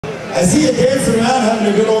I see you dancing around, having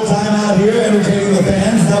a good old time out here, entertaining the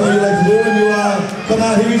fans. Is that what you like to do when you come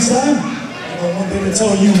out here each time? One thing to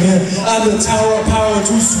tell you, man, I'm the tower of power,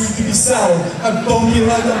 too sweet to be sour. I'm funky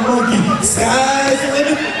like a monkey, sky's the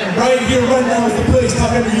limit. And right here, right now is the place,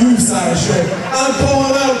 talking to you, Sideshow. I'm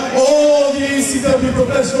calling out all the ACW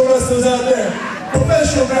professional wrestlers out there.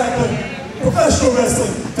 Professional grappling, professional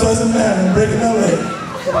wrestling, doesn't matter, I'm breaking that leg.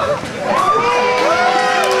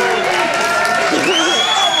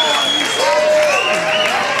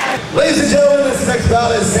 Ladies and gentlemen, this next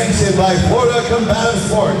bout is sanctioned by Florida Combative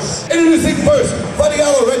Sports. Introducing first, fighting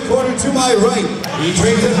out of the red corner to my right. He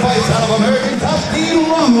trains and fights out of American Top Team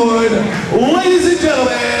Longwood. Ladies and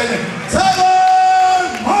gentlemen,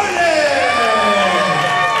 Tyler Martin!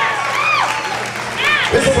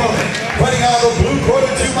 His opponent, fighting out of the blue corner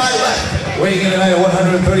to my left. Weighing in tonight at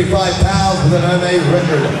 135 pounds with an MMA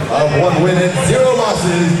record of 1 win and 0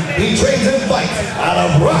 losses. He trains and fights out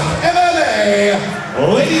of Rock MMA.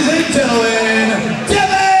 Ladies and gentlemen,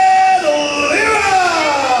 Deegan!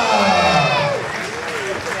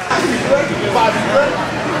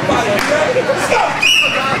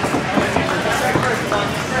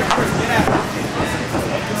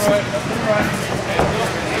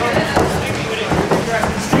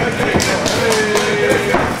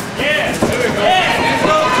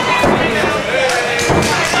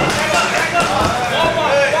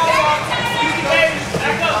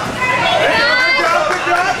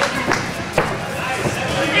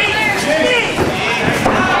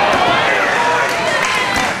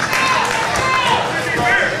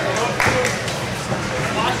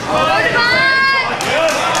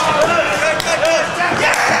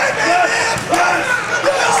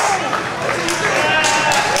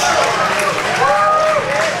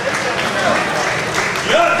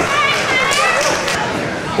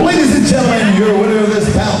 Ladies and gentlemen, your winner of this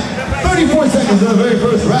bout, 34 seconds of the very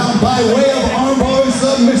first round by way of armbar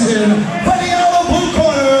submission, fighting out of the blue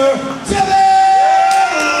corner, Deegan!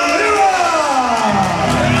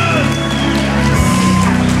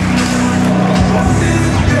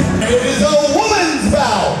 It is a woman's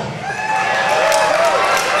bout.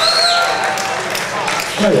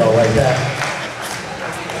 How y'all like that?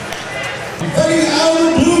 Fighting out of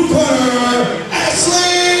the blue corner, Ashley!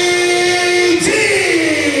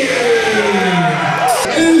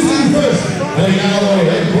 Fighting out of the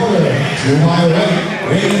red corner to my right,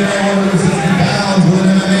 weighing in at 160 pounds with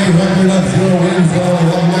an MMA record of 0 wins, 1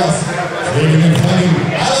 loss. Taking and fighting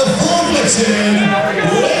out of Port Richie,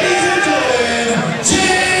 ladies and gentlemen,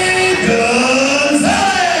 Deegan!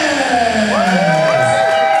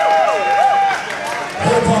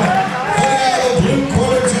 Her opponent, fighting out of the blue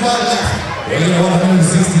corner to my left, weighing in at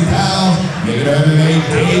 160 pounds, making her MMA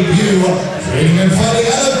debut, training and fighting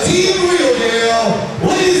out of Team Real Deal,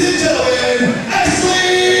 ladies and gentlemen,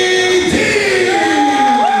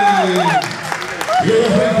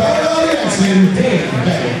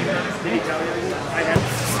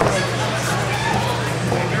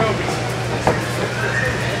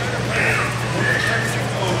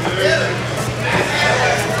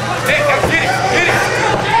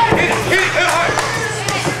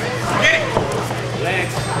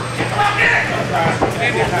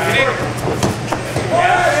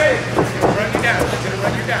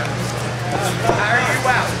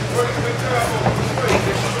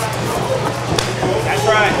 That's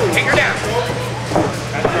right. Take her down.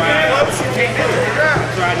 That's right.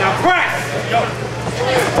 That's right. Now press. Go.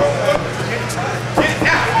 Get it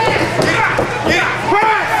now. Get it. Get it.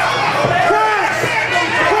 Press. Press.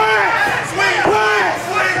 Press. Swing. Press.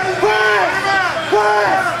 Press.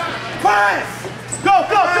 Press. Press. Go.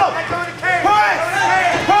 Go. Go. Press. Press.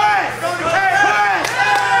 Press.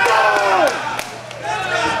 Go.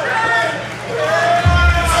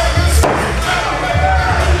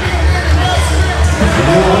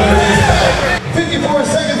 54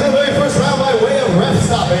 seconds of the very first round by way of ref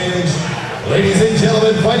stoppage. Ladies and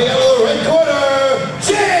gentlemen, fighting out of the red corner,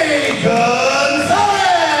 Deegan!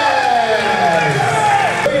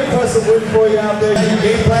 Very impressive win for you out there. Your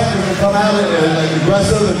game plan is to come out and like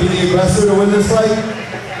aggressive and be the aggressor to win this fight?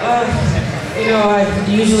 You know, I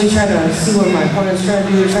usually try to see what my opponent's trying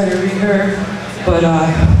to do, try to read her, but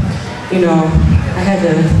you know, I had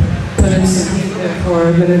to put in some heat there for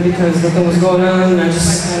a minute because nothing was going on, and I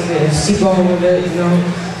just had to keep going with it, you know.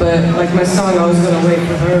 But like my song, I was going to wait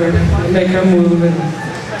for her to make her move and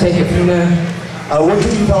take it from there. What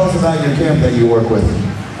can you tell us about your camp that you work with?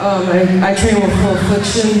 I train with Full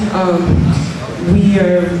Affliction. We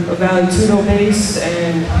are Valley Tudo based,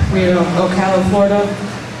 and we're in Ocala, Florida,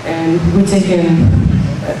 and we take in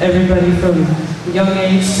everybody from young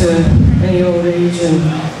age to any old age, and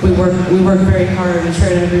we work very hard and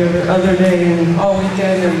train every other day and all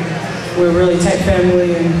weekend, and we're a really tight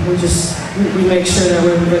family, and we make sure that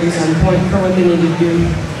everybody's on point for what they need to do.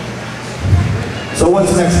 So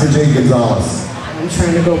what's next for Jake Gonzalez? I'm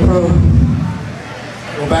trying to go pro.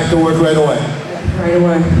 Go back to work right away. Right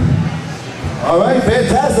away. All right,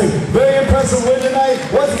 fantastic. Very impressive win tonight.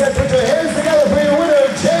 Once again, put your hands together for your winner,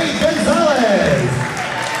 Jake Gonzalez.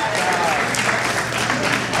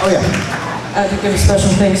 Oh yeah. I have to give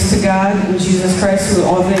special thanks to God and Jesus Christ, who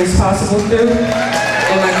all things possible through,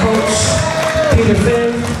 and my coach, Peter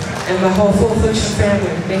Finn, and my whole Full Affliction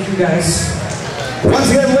family. Thank you guys.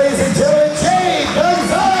 Once again, ladies and gentlemen, Jake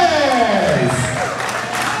Gonzalez!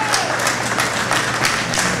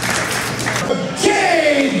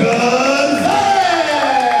 Jake Gonzalez!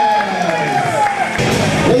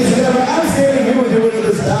 Ladies and gentlemen, outstanding people doing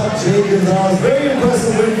this bout, Jake Gonzalez. Very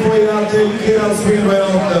impressive win for you out there. You came out swinging right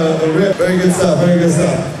off the rip. Very good stuff, very good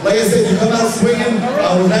stuff. Like I said, you come out swinging.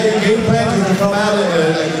 Was that your game plan? You can come out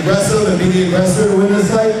aggressive and be the aggressor to win this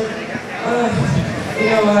fight? You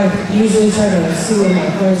know, I usually try to see what my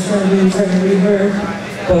opponent's trying to do, try to read her,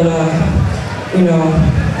 but, you know,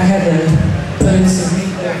 I had to put in some heat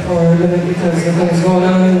there for a minute because everything was going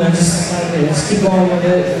on, and I just decided to just keep going with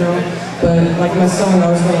it, you know. But like my son, I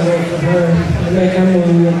was going to wait for her to make her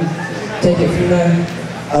move and take it from there.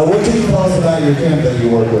 What can you tell us about your camp that you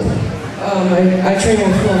work with? I train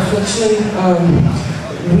with Port Richie.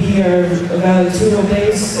 We are Valentuno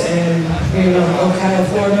based and here in Ocala,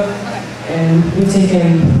 Florida. And we take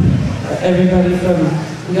in everybody from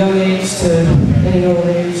young age to any old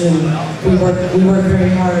age, and we work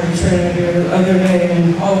very hard and train every other day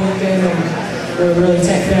and all weekend, and we're a really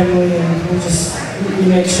tight family, and we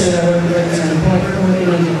make sure that everybody's on point for what they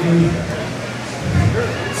need to do.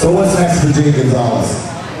 So what's next for Jake Gonzalez?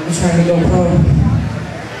 I'm trying to go pro.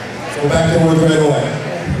 Go back to work right away.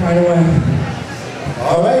 Right away.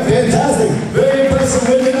 All right, fantastic. Very impressive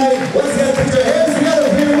win tonight. Once again, put your hands together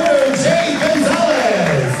for your winner, Jake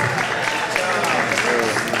Gonzalez.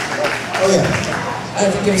 Oh yeah. I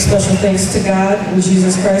have to give special thanks to God and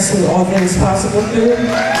Jesus Christ, who all things possible through, and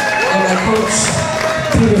my coach,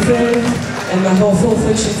 Peter Finn, and my whole Full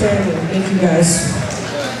Affliction family. Thank you guys.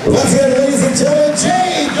 Once again, ladies and gentlemen,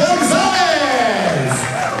 Jake Gonzalez.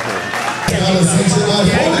 Now the section of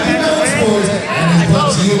Holy Sports, and is brought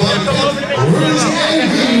to you by Port Richie and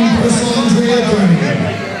Green Personal Injury Attorney.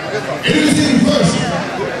 Introducing first,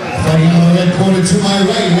 fighting on the red corner to my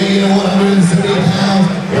right, weighing in 170 pounds,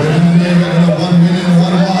 with an MMA record of 1 win and 1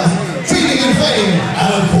 loss, training and fighting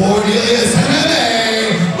out of Port Richie,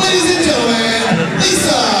 MMA. Ladies and gentlemen,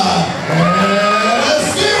 Lisa.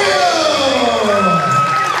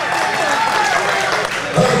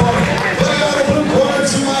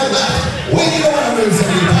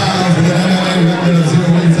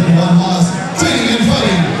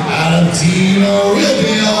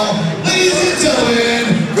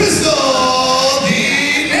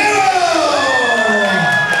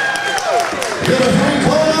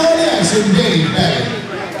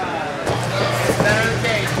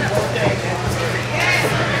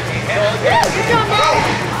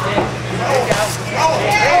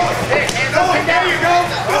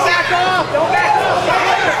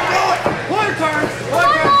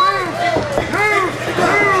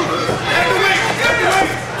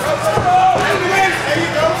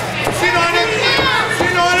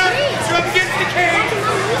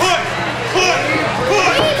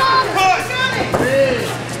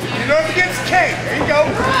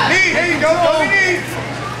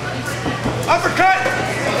 Uppercut!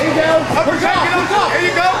 There you go! Uppercut! Get up! There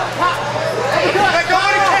you go! Uppercut! Let go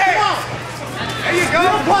of the cage! There you go!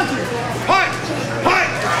 Punch! Punch!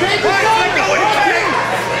 Punch! Punch! Let go of the cage!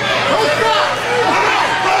 Don't stop!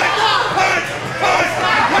 Punch! Punch! Punch!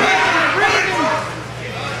 Punch!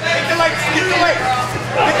 Get the legs! Get the legs!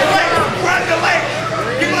 Get the legs! Grab the legs!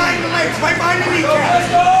 Get behind the legs! Right behind the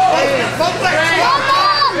kneecaps! Both legs!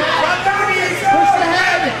 Drop down the knees! Push the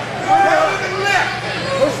head!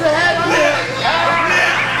 Push the head on it!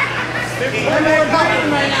 There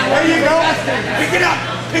you go! Pick it up!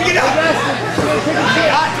 Pick it up! Got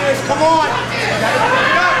this! Come on! Pick it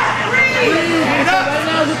up! Pick it up! Right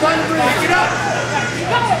now is the time to breathe! Pick it up!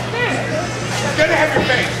 It's gonna have your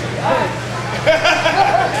face!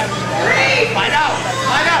 Fight out!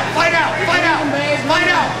 Fight out! Fight out! Fight out! Fight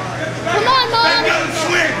out! Come on, Mom! Back up!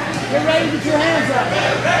 Swing! Get ready to get your hands up!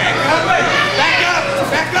 Back up!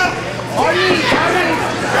 Back up! Hardy! Hardy!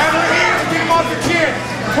 Grab her here and get him off the chin!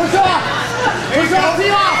 Push off! Push off! Pee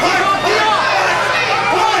off! Push off! Pee off!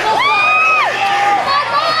 Punch!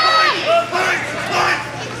 Punch! Punch!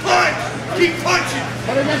 Punch! Keep punching!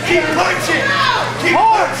 Keep punching. Keep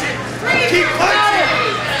punching. Keep punching.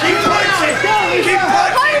 Keep punching. Keep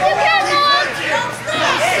punching.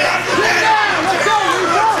 Let's go.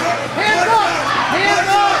 Hands up.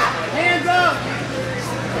 Hands up. Hands up.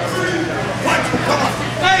 Punch. Come on.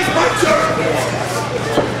 Nice puncher.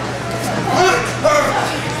 Punch her.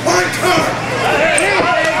 Punch her.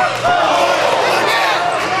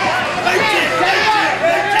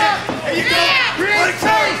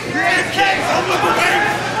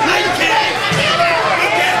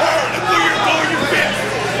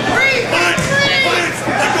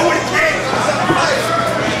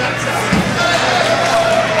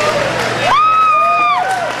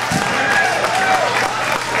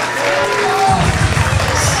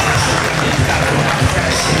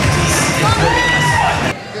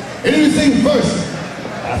 Introducing first,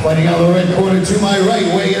 fighting out of the red corner to my right,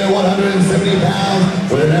 weighing in at 170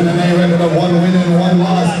 pounds, with an MMA record of 1 win and 1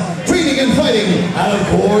 loss, training and fighting out of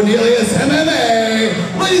Cornelius MMA,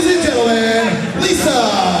 ladies and gentlemen, Lisa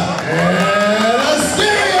and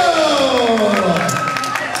Asterio!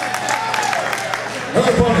 Her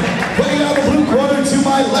opponent, fighting out of the blue corner to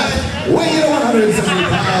my left, weighing in at 170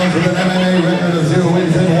 pounds, with an MMA record of 0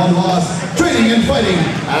 wins and 1 loss, training and fighting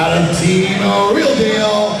out of Team Real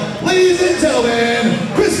Deal, ladies and gentlemen,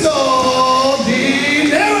 Crystal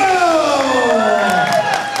Dinero!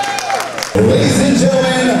 Ladies and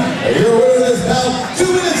gentlemen, your winner of this bout, 2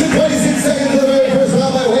 minutes and 26 seconds of the very first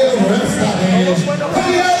round by way of ref stoppage.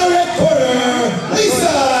 Coming out of the red corner,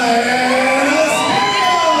 Lisa and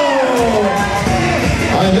Asterio!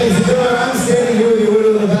 Alright, ladies and gentlemen, I'm standing here with your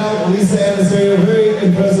winner of the bout, Lisa and Asterio. Very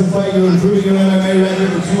impressive fight. You're improving your MMA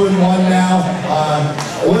record to 2-1 now.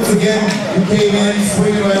 Once again, you came in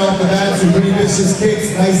swinging right off the bat, some pretty vicious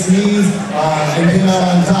kicks, nice knees, and came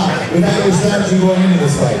out on top. With that, your strategy going into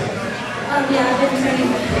this fight? Yeah, I've been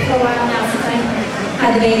training for a while now since I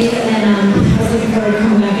had the baby, and then I was looking forward to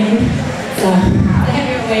coming back in. So, the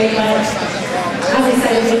heavier weight, but I was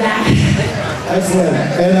excited to be back. Excellent.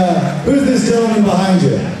 And who's this gentleman behind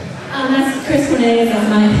you? That's Chris Cornelius, that's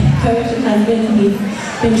my coach and husband. He's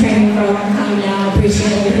been training for a long time now. I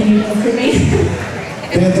appreciate everything he does for me.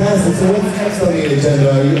 Fantastic. So what's next on the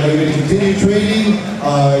agenda? Are you going to continue training?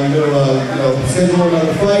 Are you going to schedule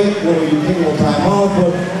another fight? Or are you taking a little time off?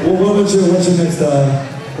 What's your next thing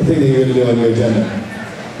that you're going to do on your agenda?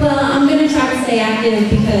 Well, I'm going to try to stay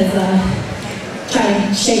active because try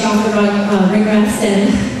to shake off the ring rust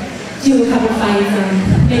and do a couple fights,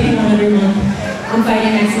 maybe one every month. I'm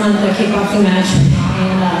fighting next month a kickboxing match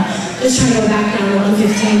and just trying to go back down to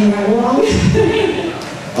 115 where I belong.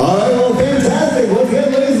 All right, well, fantastic. Let's get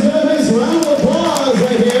ladies and gentlemen, a nice round of applause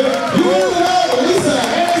right here. You will know Lisa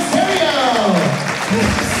and Asterio.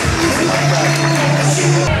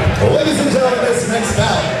 Ladies and gentlemen, this next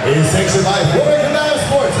bout is sanctioned by Port Richie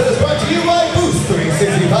Sports and is brought to you by Boost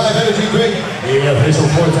 365 Energy Drink, the official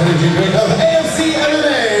sports energy drink of AFC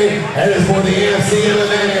MMA, and is for the AFC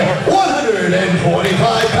MMA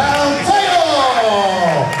 125-pound title.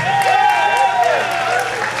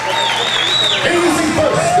 Introducing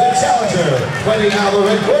first, the challenger, fighting out of the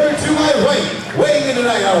red corner to my right, weighing in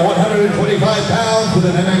tonight at 125 pounds with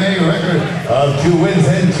an MMA record of 2 wins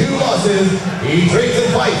and 2 losses. He trains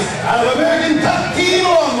and fights out of American Top Team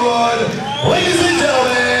Longwood. Ladies and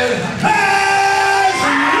gentlemen,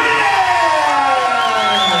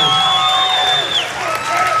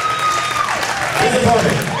 his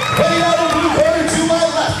opponent, fighting out of the blue corner to my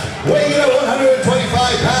left, weighing in at 125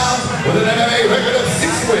 pounds with an MMA record of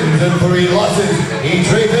 6 wins and 3 losses. He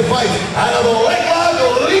trains and fights out of the Leg Lock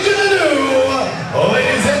Legion of New.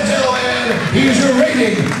 Ladies and gentlemen, he's your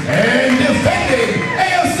reigning and defending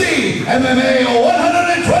AFC MMA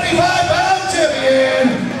 125-pound champion,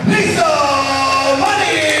 Lisa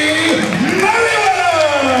Merriweather.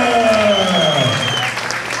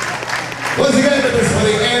 Once again, this is for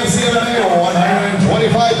the AFC MMA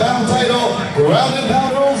 125-pound title. Ground and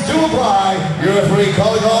pound rules to apply. Your referee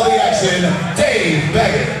calling all the action, Dave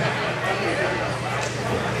Baggett.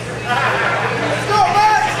 Let's go,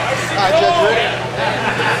 Matt! All right, Judge Rick.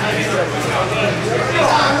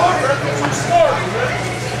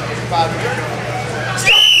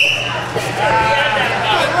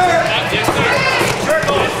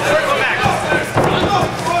 Circle back.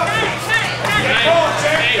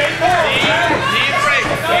 Knee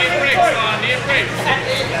break,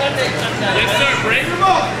 yes, sir, break.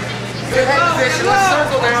 Good head position, let's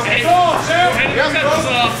circle now.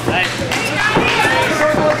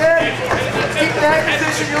 Circle again. Keep the head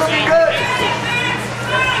position, you're looking good.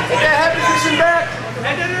 Get that head position back.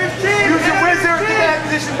 Use your whizzer, get that head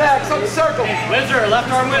position back. So circle. Whizzer,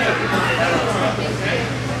 left arm whizzer.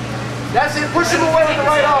 That's it. Push him away with the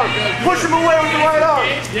right arm. Push him away with the right arm.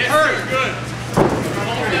 Yes, good. Yes, good.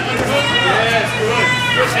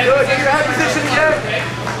 Good. Get your head position again.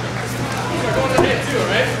 We're going to the head too,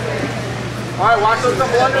 right? All right, watch those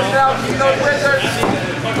double unders now. Keep those wizards.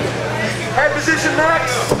 Head position,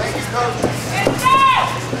 Max.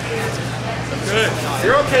 Good.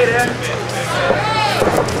 You're okay, Dan.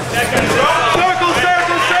 Circle,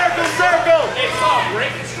 circle, circle, circle. Hey, soft,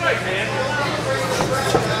 break and strike, man.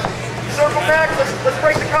 Circle back. Let's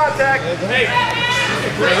break the contact. Hey,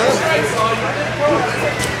 break and strike, soft.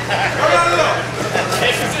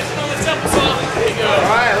 Hey, position on the temple, soft. There you go.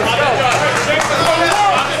 All right, let's go.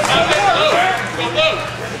 Go low.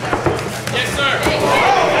 Yes, sir.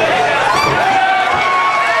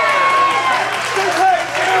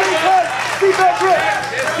 Keep that grip.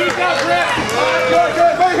 Keep that grip. Good,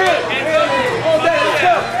 good. Right here. Hold that. Let's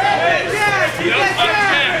go.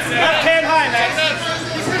 Left hand high, Max.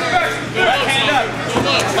 Left hand up.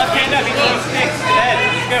 Left hand up. He goes next to the head.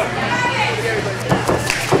 Let's go.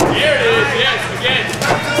 Here it is. Yes, again.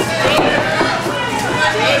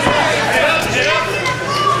 Head up, head up.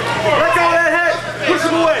 Let go of that head. Push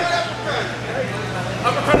him away.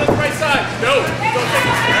 Uppercut on the right side. No. Don't take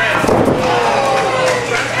it.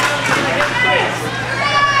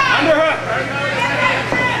 Underhook.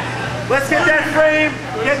 Let's get that frame.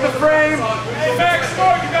 Get the frame. Hey, Max,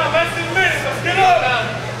 score. You got less than a minute. Let's get up.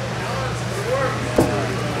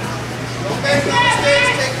 Don't make no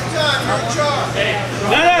mistakes, take your time, you're in charge.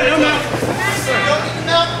 No. You don't need to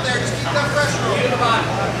mount there, just keep that pressure on.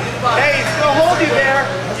 Hey, he's going to hold you there.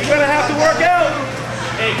 You're going to have to work out.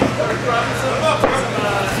 Hey,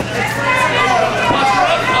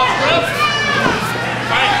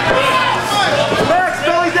 Max,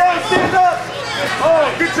 belly down, stand up. Oh,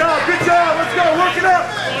 good job, good job. Let's go, work it up.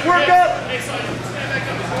 Work up.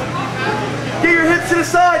 Get your hips to the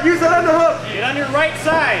side, use that underhook. Get on your right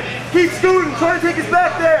side. Keep scooting, try to take us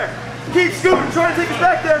back there. Keep scooting, try to take us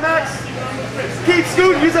back there, Max. Keep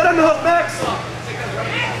scooting, use that underhook, Max.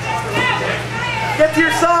 Get to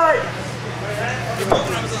your side.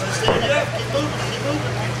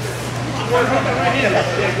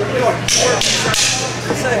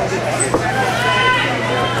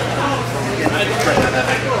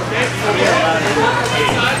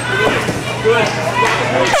 You ready?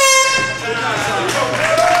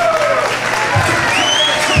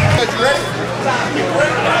 Let's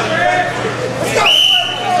go!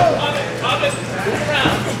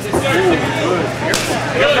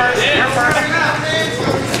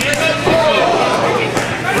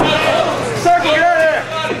 Circle, get out of there.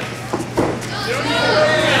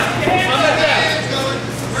 Where's that jab?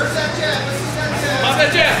 Let's see that jab. Pop that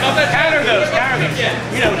jab. Pop that Counter those.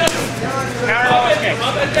 You know, counter those kicks.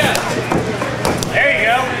 Pop that jab. There you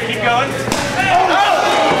go. Keep going.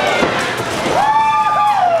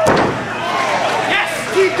 Yes!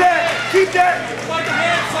 Keep that, keep that. Put the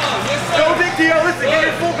hands on. Yes, sir. No big deal, listen, get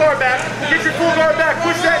your full guard back. Get your full guard back,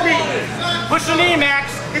 push that knee. Push the knee,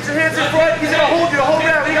 Max. Get your hands in front, he's gonna hold you the whole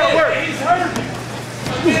round, we gotta work.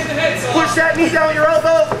 Push that knee down your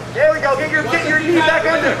elbow. There we go, get your knee back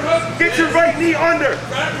under. Get your right knee under.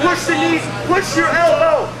 Push the knee, push your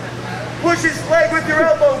elbow. Push his leg with your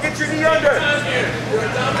elbow, get your knee under.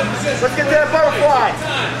 Let's get that butterfly.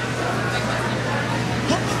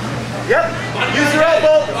 Yep, use your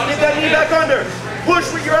elbow, get that knee back under.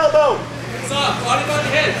 Push with your elbow. Soft. Body on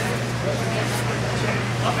your head.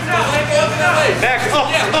 Up and down. Leg up and down. Max, up,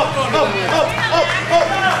 up, up, up, up,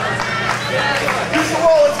 up. Use the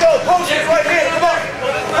roll, let's go. Post it right hand, come on.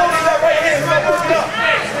 Post that right hand, come on, work it up.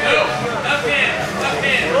 No. Left hand. Left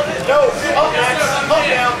hand. No, up, Max, up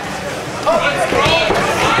now. Up.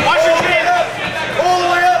 Watch your chin. All the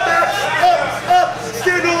way up, Max. Up, up.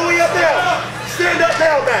 Stand all the way up now. Stand up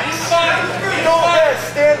now, Max. No, Max,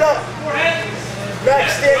 stand up.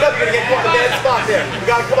 Max, stand up. You're going to get caught in a bad spot there. You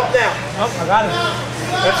got to come up now. Oh, I got it.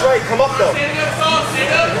 That's right, come up though. Stand up, soft.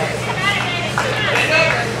 Stand up. Stand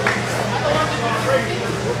up.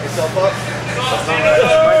 Work yourself up. Soft. Stand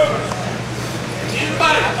up. Need a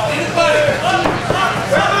body. Need a body.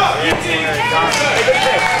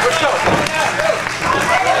 Let's go.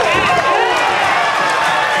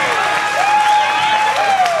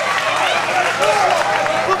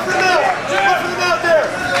 Look for them out. Look for them out there.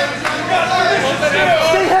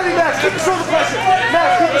 Stay heavy, Max. Keep the shoulder pressure.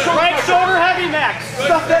 Max, keep the shoulder Right pressure. shoulder heavy, Max.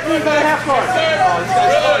 Stuff that knee by a half guard. Oh, these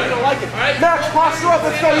guys are going to like it. Max, posture up.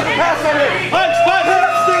 Let's go. You can pass on him. Punch, punch.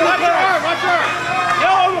 Stand up, Watch your Max. arm, watch your arm.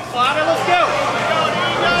 No overcloud, let's go.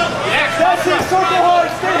 Max, That's it. Circle hard.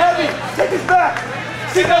 Stay heavy. Take his back.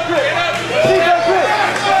 See that grip. See that grip.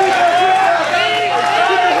 See that grip.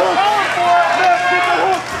 Get the hook. Max, get the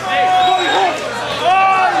hook.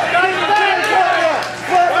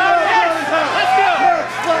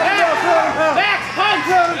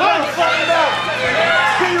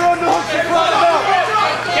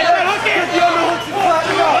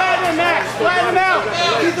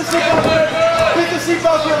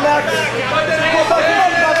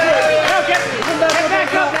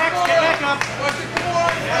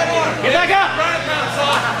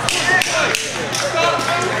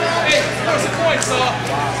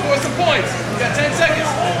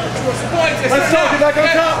 Let's go, get back on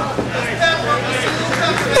top.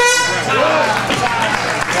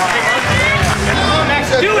 Max,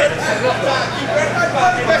 do it!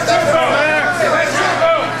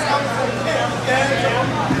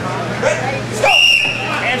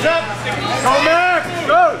 Hands up! Go, Max!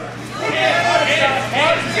 Go!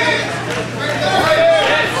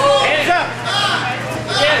 Hands up!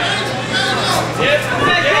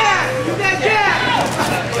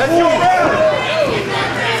 That's your round!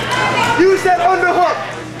 Use that underhook!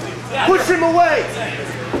 Push him away!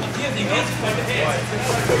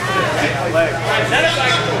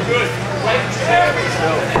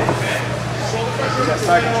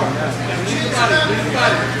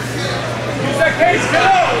 Use that cage, go!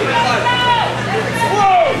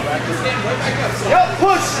 Whoa! Yep,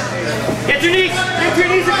 push! Get your knees! Get your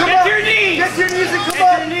knees and come Get up! your knees! Get your knees and come Get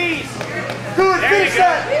up! your knees! Do it, finish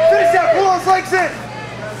that! Finish that! Pull those legs in!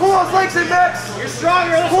 Pull those legs in, Max! You're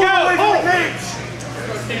stronger, let's Pull go! away from the cage!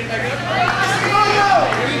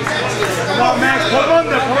 Come on, Max, put him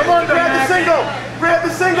under, Grab the single! Grab the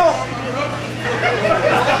single!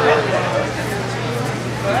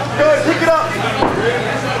 Good, pick it up!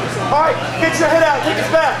 Alright, get your head out, take us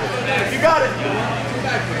back! You got it!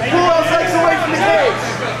 Pull those legs away from the cage!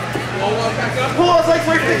 Pull those legs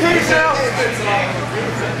away from the cage now!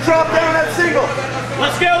 Drop down that single!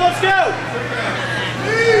 Let's go, let's go!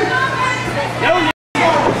 No.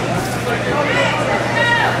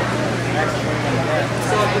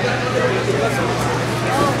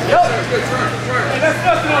 Yep!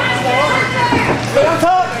 Stay on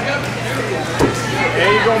top!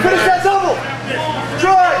 There you go, Finish that double!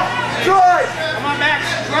 Drive! Drive! Come on, Max,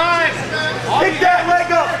 drive! Pick that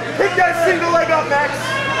leg up! Pick that single leg up, Max!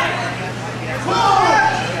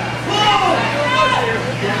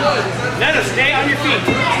 Let us stay on your feet.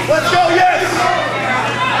 Let's go, yes!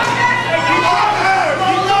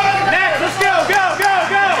 Max, let's go, go, go,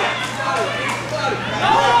 go!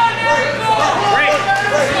 Great.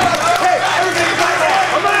 Hey, everybody back there!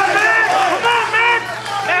 Come on, Max! Come on, Max!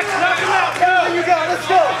 Max, knock him out, go! You got it, let's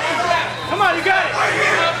go! Come on, you got it!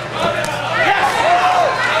 Yes! Come on,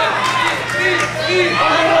 Max!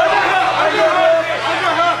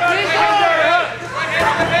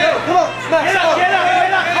 Get up, get up,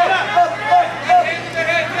 get up, get up!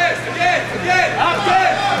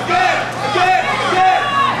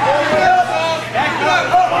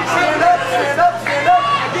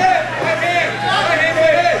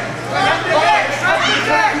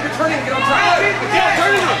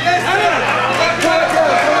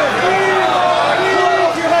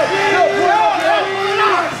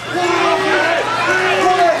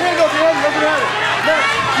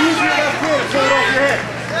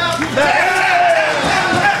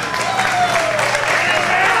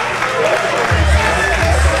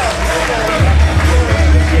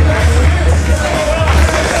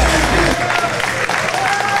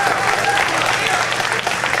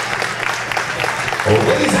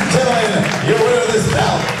 Ladies and gentlemen, your winner of this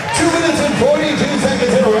bout, 2 minutes and 42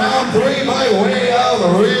 seconds in round 3 by way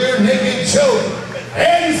of rear naked choke.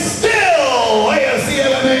 And still, AFC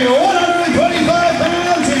MMA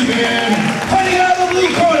 125-pound champion, fighting out of the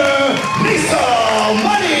blue corner, Lisa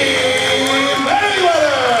Money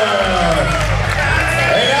Merriweather.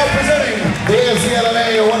 And now presenting the AFC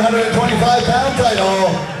MMA 125-pound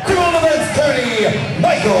title, criminal defense attorney,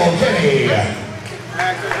 Michael Kenny.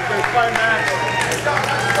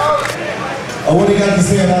 What do you got to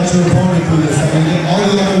say about your opponent through this? I mean, all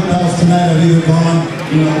the other bouts tonight have either gone,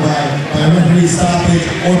 by referee stoppage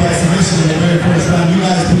or by submission in the very first round. You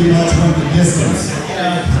guys pretty much went the distance.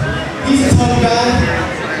 He's a tough guy.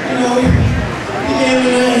 He came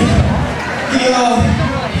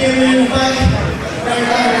in the fight. Right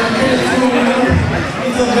guy, he's a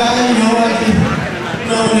tough guy, I can,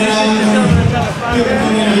 that I'm going to give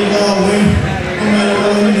him win. No matter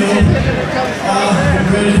what,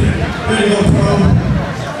 ready to go pro.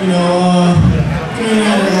 Doing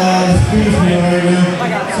that street for me right now.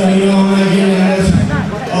 So, I'm not getting that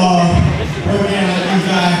working out these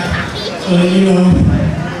guys. So,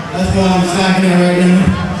 that's why I'm slacking it right now.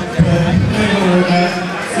 But I ain't gonna work out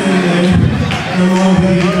soon, man.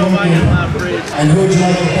 And who would you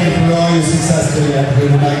like to thank for all your success today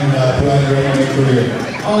throughout your MMA career?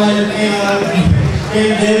 All I had to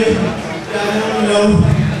thank David.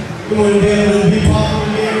 We want to be able to be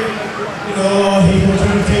popular here. He's going to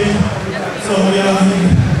turn the table. So,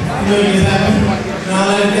 make this happen. And I'd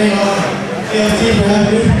like to thank AFC for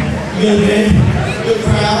having me. Good day, good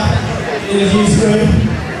crowd, energy's great.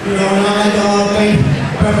 And I'd like to thank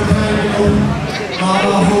Pepper Time, my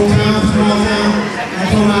hometown, small town. I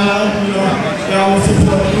come out, they always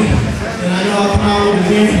support me. And I know I'll come out with a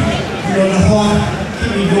win. you know, the heart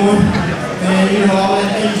keep me going. And, you know, all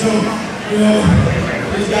that things too. You know,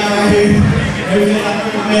 this guy right here, everything I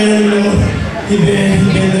ever met him, you know, he been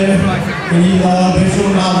there. And he been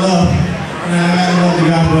showing my love. And I love the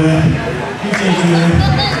guy, but he changed me, man.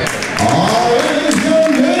 All right, let's go,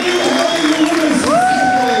 man. You winners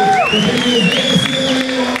specifically. The biggest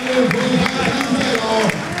NCAA 145 pound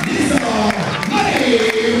title. These are Money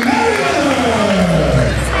Mayweather.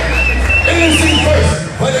 Introducing first,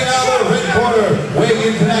 fighting out of the red corner, weighing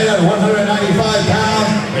in tonight at 195 pounds.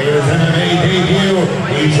 Making his MMA debut.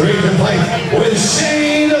 He trains and fights with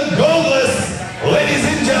Shane Goldless. Ladies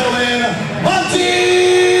and gentlemen,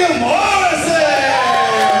 Monty Morrison.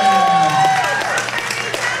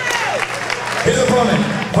 His opponent,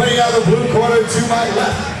 fighting out of the blue corner to my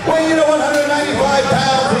left, weighing in at 195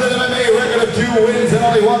 pounds with an MMA record of 2 wins and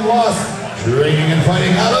only 1 loss. Training and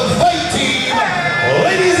fighting out of Fight Team.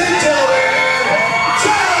 Ladies and gentlemen,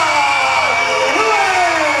 John Lewis.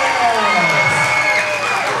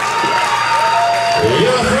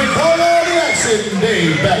 Your three corner of the action,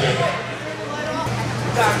 Dave Baggett.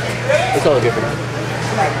 It's all good for now.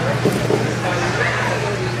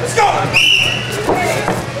 Let's go!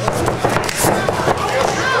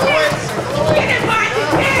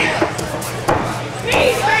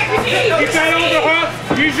 Get that underhook.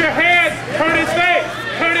 Use your hands. Turn his face.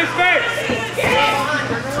 Turn his face.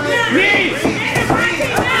 Knees.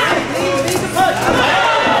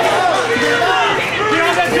 Get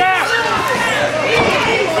on the jab.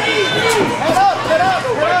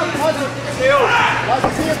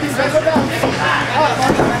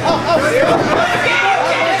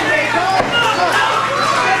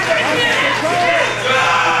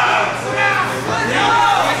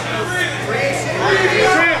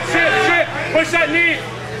 Push that knee.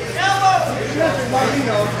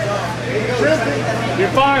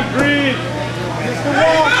 You're fine, breathe.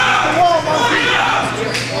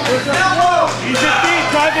 Use your feet,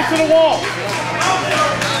 drive it to the wall.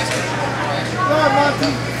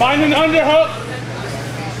 Find an underhook.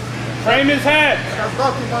 Frame his head.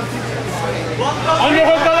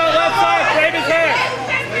 Underhook on that left side, frame his head.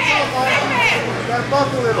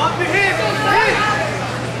 Bump your hips.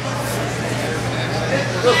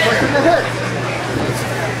 Look, what's in the head?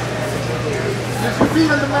 Use your feet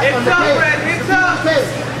on the mat, on the cage. Hips up.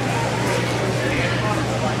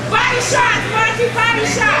 Body shot, Monty, body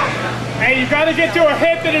shot. Hey, you gotta get to a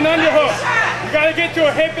hip and an underhook. You gotta get to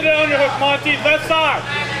a hip and an underhook, Monty. Left side.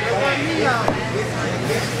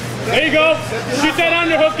 There you go. Shoot that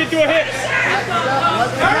underhook, get to a hip.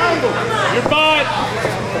 You're fine.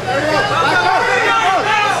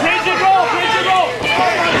 Bridge and roll, bridge and roll.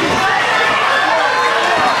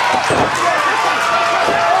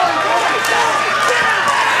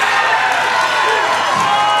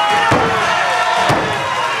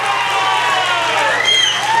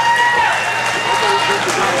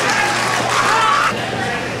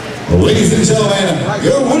 Ladies and gentlemen,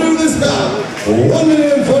 your winner of this bout, 1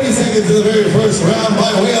 minute and 40 seconds of the very first round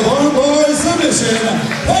by way of armbar submission,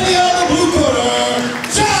 fighting out of the blue corner,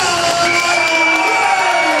 John Lewis.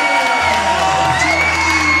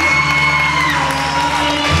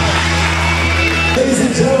 Ladies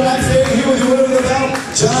and gentlemen, I'm standing here with your winner of the bout,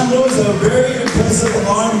 John Lewis, a very impressive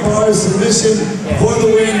armbar submission for the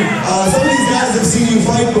win. Some of these guys have seen you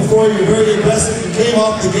fight before. You're very aggressive. You came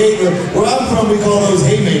off the gate. Where I'm from, we call those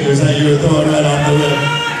haymakers that you were throwing right off the lip.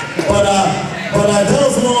 But tell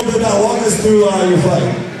us a little bit about, walk us through your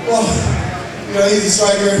fight. Well, you know, he's a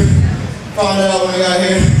striker. Found out when I got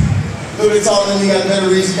here. A little bit taller than me, got better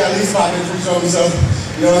reach. Got at least 5 inch reach on me. So,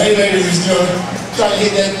 you know, haymakers is, you know, trying to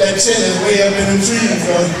hit that chin that's way up in the trees.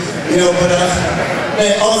 So, you know, but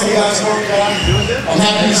man, awesome guy, strong guy. I'm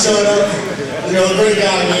happy he showed up. You know, great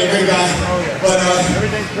guy, man, great guy. But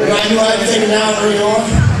you know, I knew I had to take him down early on.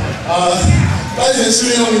 I was just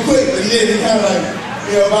shooting on me quick, but he did. He kind of like,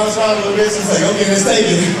 you know, bounced around a little bit. So it's like, okay, let's take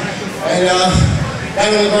it. And got on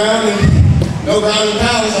the ground and no ground and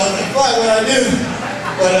pound. So I was like, fuck, what I do?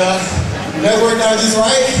 But that worked out just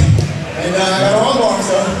right. And I got an armbar.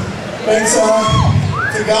 So thanks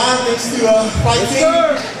to God, thanks to Fight Team.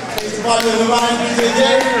 Thanks to Partner of the Mind, BJ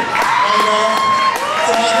Jerry, and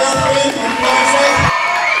to my girlfriend, my fiance.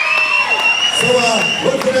 So,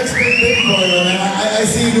 what's the next big thing for you, man? I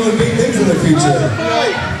see you doing big things in the future.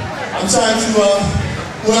 I'm trying to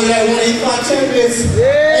whoever that 185 champion is.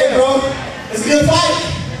 Hey, bro, it's a good fight.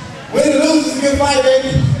 Win or lose, it's a good fight,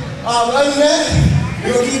 baby. But other than that,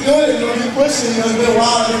 we're gonna keep doing it. We're gonna keep pushing. You know, it's been a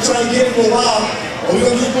while. I've been trying to get it for a while, but we're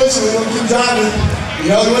gonna keep pushing. We're gonna keep driving.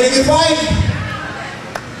 You know, you want a good fight?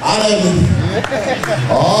 I love it.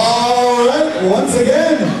 All right, once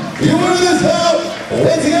again, you win this bout.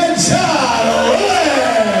 Once again, John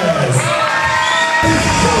Lewis.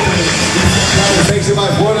 Conversation by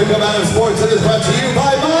Florida Come Out of Sports and is brought to you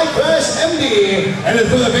by My Crash MD and is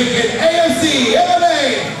for the vacant AFC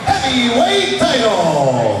MMA heavyweight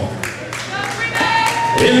title.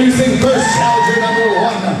 Introducing first challenger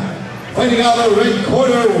 #1, fighting out of the red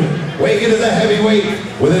corner, weighing in as a heavyweight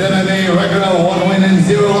with an MMA record of 1 win and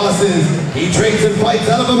 0 losses. He trains and fights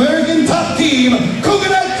out of American Top Team,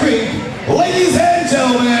 Coconut Creek. Ladies and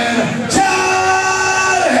gentlemen,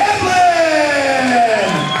 John Hamlin!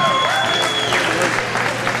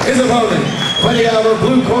 His opponent, fighting out of the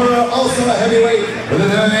blue corner, also a heavyweight with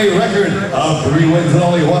an MMA record of 3 wins and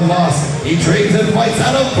only 1 loss. He trains and fights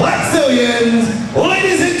out of Black Stallions.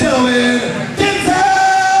 Ladies and gentlemen,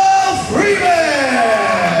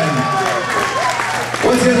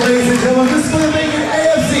 once again, ladies and gentlemen, this is the vacant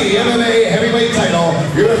AFC MMA heavyweight title.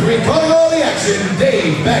 Your referee calling all the action,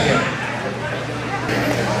 Dave Baggett.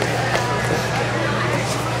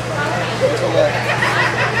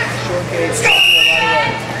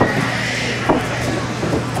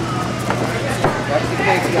 Watch the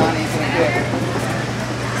cake, Johnny. It's gonna do it.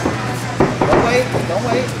 Don't wait. Don't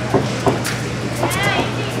wait.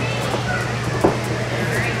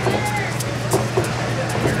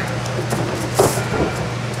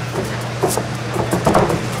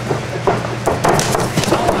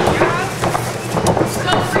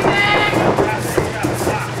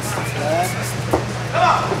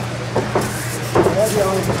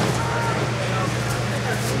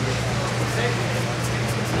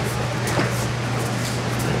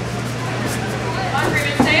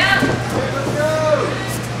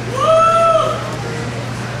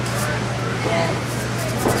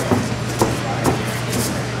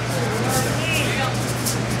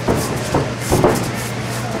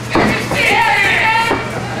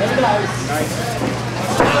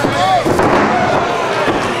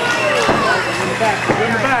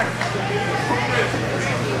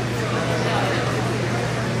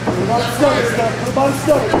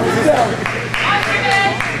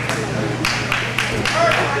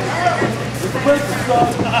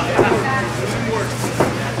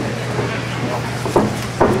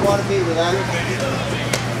 You want to be with that?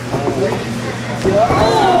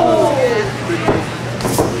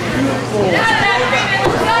 Beautiful.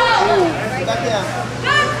 Let's go! Back down.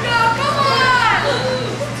 Let's go! Come on!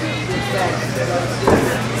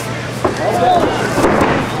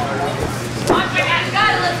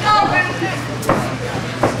 Got it, let's go, baby!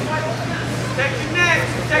 Protect your neck!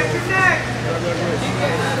 Protect your neck!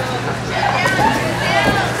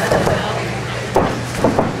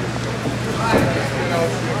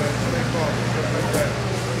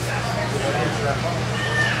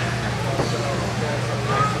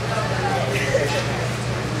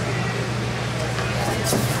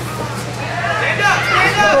 Stand up!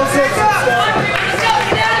 Stand up! Stand up! Let's go,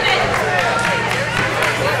 get out of it!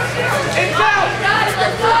 It's out! Got it,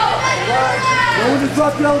 let's go! Go to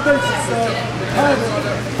drop the elevation, sir. Have it.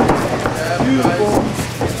 Beautiful.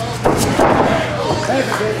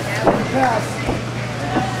 Heavy, baby. Pass.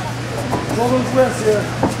 Pull those wrists here.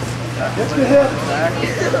 Hit the hip.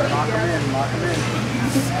 Lock him in. Lock him in.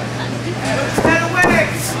 Head away!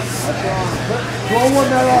 Throw one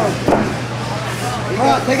that arm. Come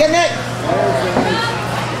on, take a neck.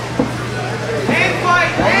 Hand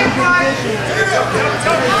fight! Hand fight!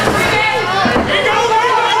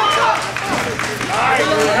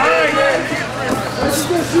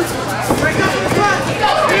 Break up in front!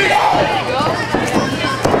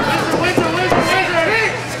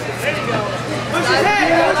 Push his head!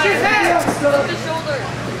 Push his head!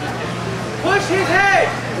 Push his head!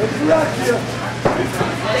 Let's rock here.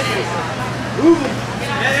 Move him.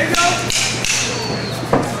 Yeah, there you go!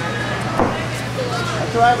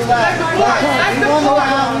 That's right with that. We won the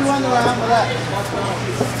round. We won the round with that.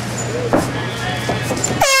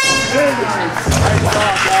 Very nice. Nice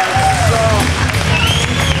job, guys.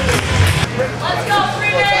 Let's go,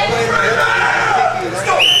 Freeman! Let's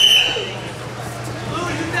go! Blue,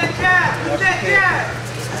 use that jab! Use that jab!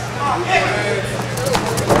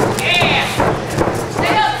 Yeah!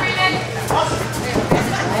 Stay up, Freeman!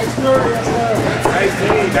 Nice dirty up there. Nice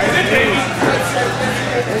knee, nice knee.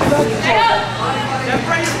 Stay up!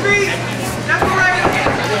 Separate your feet! Separate!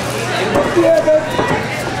 Yeah, baby.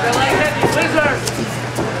 Lizard.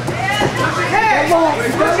 Push your head! Come on,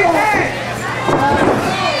 Push your head!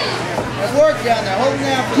 Good work down there. Hold him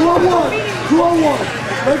down for 2-on-1. 2-on-1.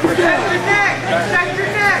 Break it Protect down. your neck! Protect your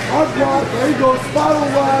neck! Hard block. There you go. Spiral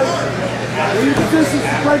line. There you position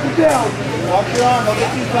to break it down. Watch your arm. Don't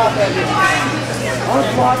get too top heavy. Hard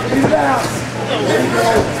block. Leave it out. There you go.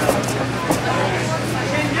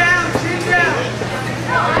 Chin down! Chin down!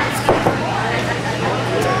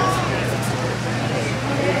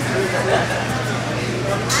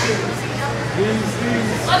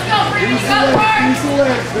 Let's go, Freddie. Go for it. Squeeze the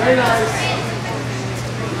legs. Very nice.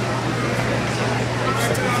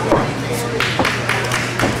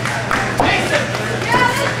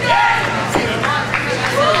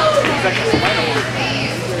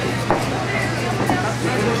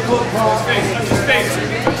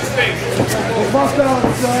 Bust out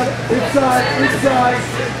inside, inside.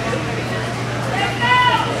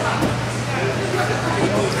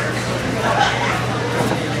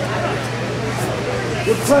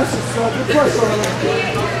 Good pressure, son. Good pressure on him.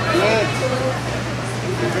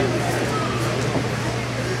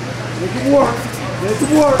 Make it work. Make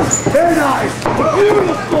it work. Very nice.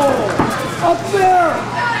 Beautiful. Up there.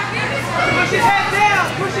 Push his head down.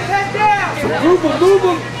 Push his head down. Move him. Move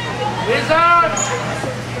him. He's on.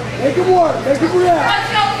 Make him work. Make him react. Let's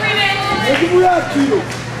go, Freeman. Make him react to you.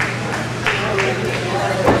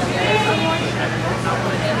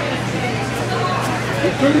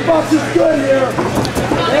 $30 is good here.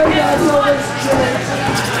 There you go. No race change.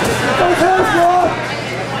 Those hands, Rob.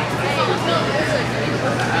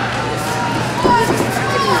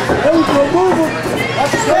 There we go. Move him.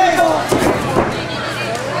 That's straight up.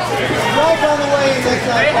 Right on the way next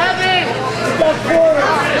time. Stay heavy. He's got quarter.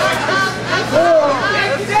 Four.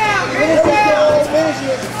 Get down. Finish it, Joe. Finish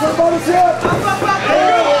it. Put him on his hip.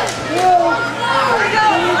 Good.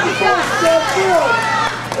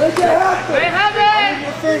 Make it happen. Stay heavy.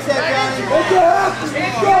 Finish that, Johnny. Make it happen.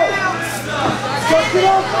 Let's go. Suck it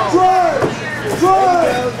up. Drive.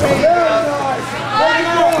 Drive. Very nice. Make it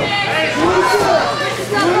go. Use it.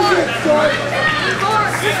 Use it, son.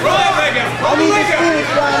 I need this finish,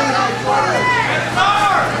 Johnny.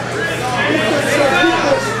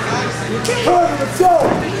 Perfect. Let's go.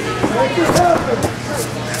 Make this happen.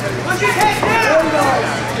 Push his head down. Very nice.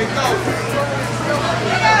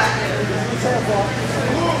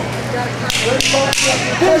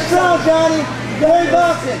 Finish strong, Johnny. Very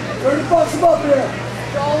boxing. $30 him up here.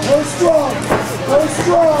 Go strong. Go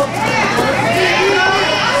strong.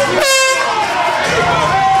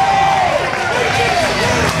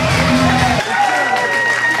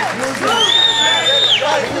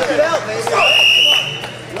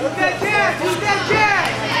 Use that jab. Use that jab.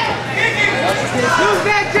 Use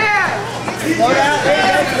that jab. Slow down. There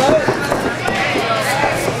you go.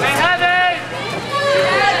 Stay heavy.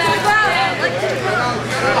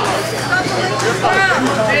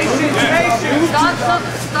 Patience, patience.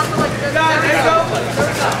 Stop like this. There you go.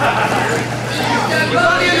 Keep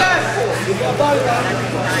on your left. You got body on.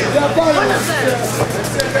 You got body on.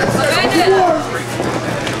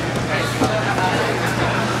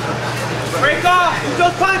 Break off. Use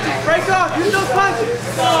those punches. Break off. Use those punches.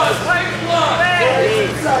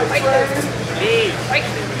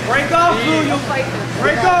 Break off, Blue.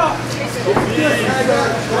 Break off.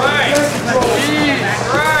 Right.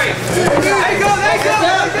 Right. There you go. There you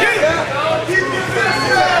go.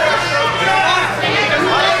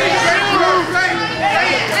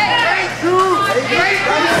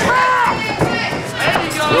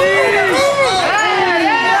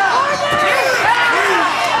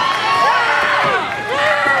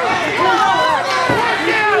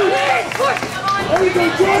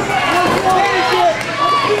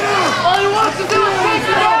 All he wants to do is take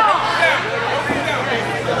it out.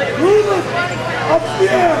 Move it. Up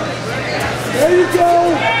there. There you go.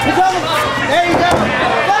 There you go.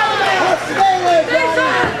 Stay with it.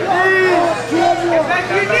 Back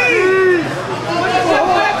to your knees. Push yourself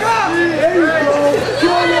back up. There you go.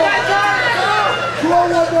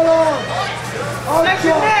 Protect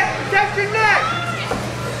your neck. Protect your neck.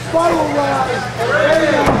 Spiral ride. There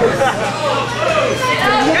you go.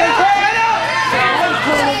 Get up.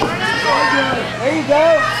 There you go.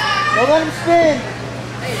 Don't let him spin.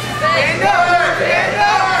 Stand up. Stand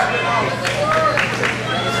up.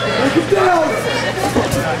 Take it down.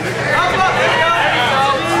 Up, up.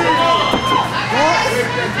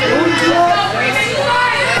 There you go.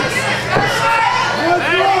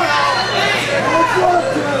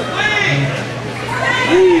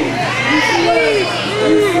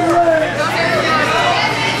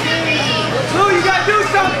 Lou, you gotta do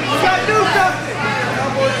something. You gotta do something.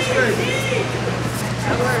 There you go.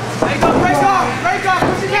 Break off. Break off.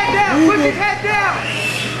 Push his head down. Push his head down.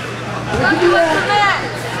 Don't do it to the mat.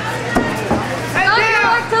 Head Don't do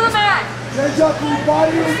down. it to the mat. Change up your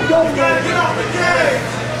body and go. Get off the cage.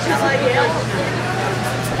 Shall I yell?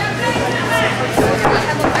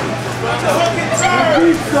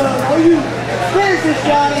 Oh, you finish this,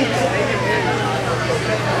 Johnny.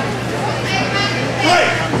 Right.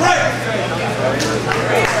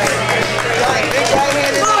 Big right hand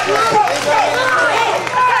in the front.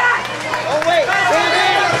 Oh, wait.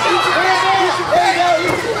 There you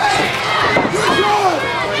go.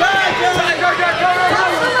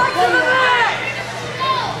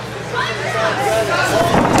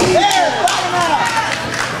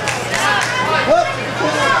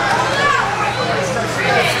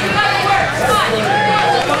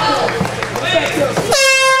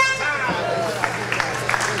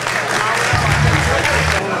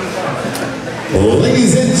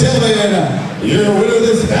 Your winner of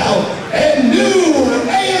this bout and new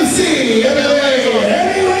AFC MMA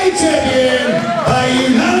heavyweight champion by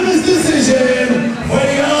unanimous decision,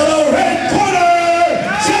 fighting out of the red corner,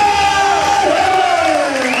 John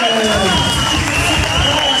Evans!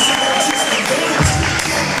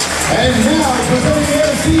 And now presenting the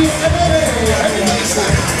AFC MMA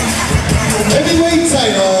heavyweight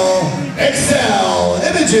title, Excel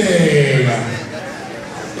Imaging.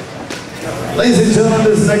 Ladies and gentlemen,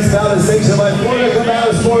 this next bout is sanctioned by Florida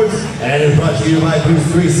Combat Sports and is brought to you by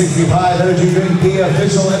Boost 365 Energy Drink, the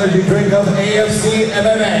official energy drink of AFC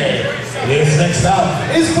MMA. This next bout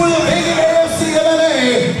is for the vacant AFC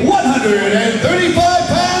MMA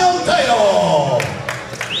 135-pound title.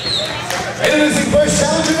 Introducing first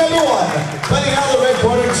challenger number 1, fighting out of the red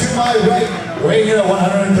corner to my right, weighing in at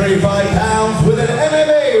 135 pounds with an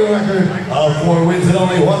MMA record of 4 wins and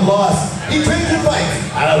only 1 loss. He trains and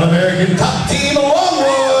fights out of American top team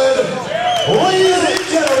Longwood. Ladies and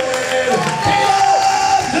gentlemen,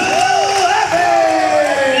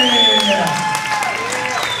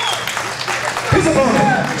 his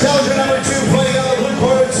opponent, challenger number 2, fighting out of the blue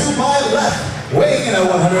corner to my left, weighing in at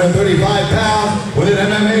 135 pounds with an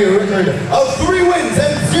MMA record of 3 wins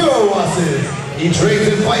and 0 losses. He trains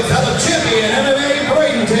and fights out of champion MMA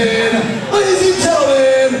Bradenton. Ladies and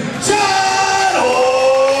gentlemen, John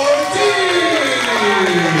Ortiz!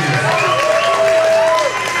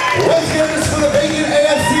 Once again, this is for the vacant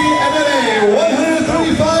AFC MMA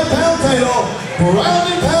 135-pound title. Ground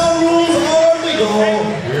and pound rules are legal.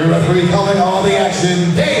 Your referee calling all the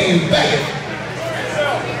action, Dave Beckett.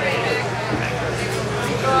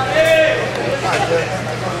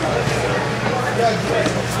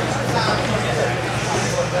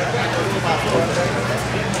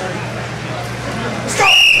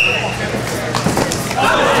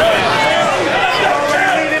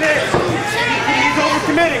 He's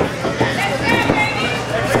overcommitting.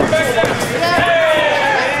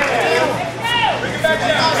 Bring it back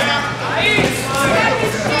down.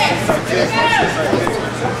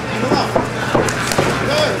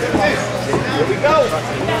 Here we go.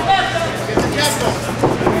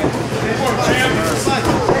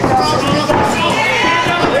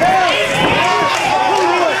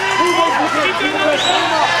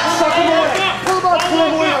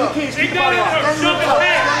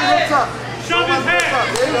 Shove his head.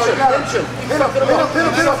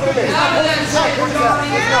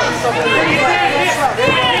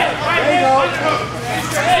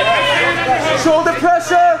 Shoulder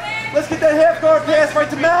pressure. Let's get that half guard pass right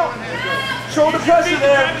to mount. Shoulder pressure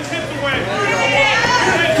there.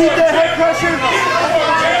 Keep that head pressure.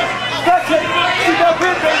 That's it. Keep that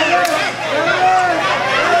grip, baby.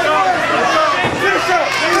 Finish up.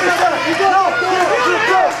 Finish up.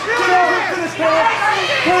 Finish, Carl.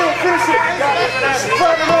 Finish it.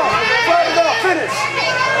 Fight it off. Fight it off. Finish.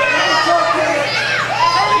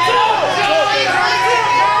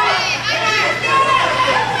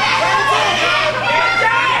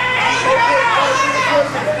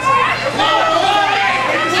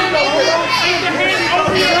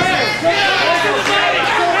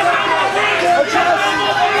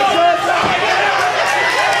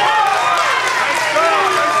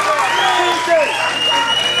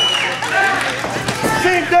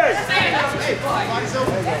 Same day.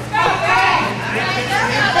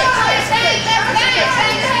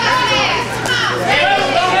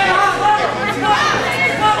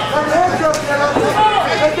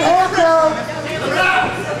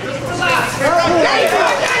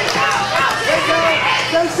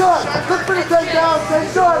 Stay short. Look for the takedown. Stay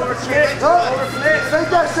short. Take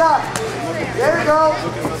that shot. There we go.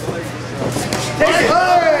 Take it.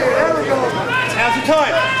 Hey, there we go. How's your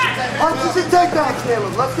time? Punches and takedowns,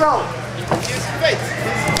 Caleb. Let's go. Hey!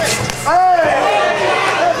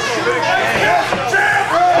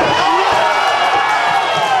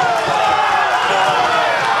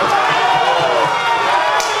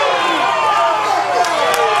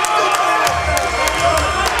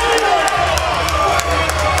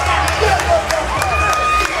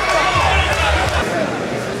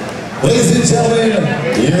 Ladies and gentlemen,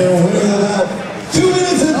 your winner of the bout, 2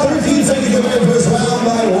 minutes and 13 seconds of your first round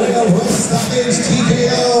by way of West Stockage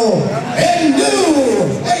TKO, and new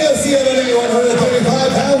AFC MMA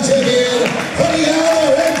 135-pound champion, fighting out of the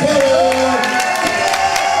red corner,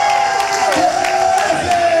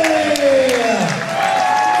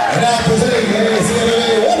 and now presenting the AFC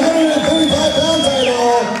MMA 135-pound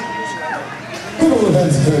title, criminal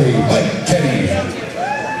defense attorney, Mike Kenny.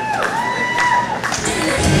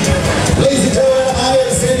 Ladies and gentlemen, I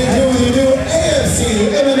am standing here with your new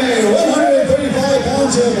AFC MMA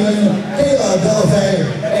 135-pound champion, Ayla Delafay.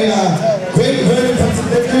 Ayla, great, very impressive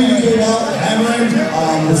victory. You came out hammering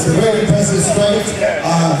some very impressive strength.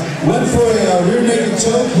 Went for a rear naked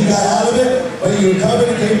choke. He got out of it, but he recovered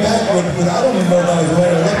and came back with I don't even know if that was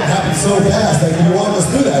right or left. It happened so fast. Like, can you walk us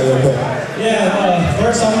through that real quick? Yeah,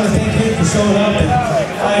 first I want to thank him for showing up and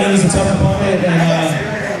fighting. He's a tough opponent.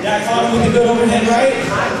 And I caught him with a good overhead right,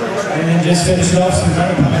 and then just finished it off some kind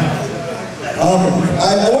of coming out.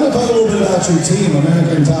 I want to talk a little bit about your team,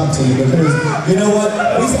 American Top Team, because you know what?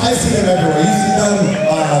 I see them everywhere. You see them,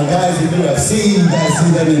 guys in UFC, you guys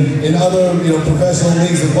see them in other professional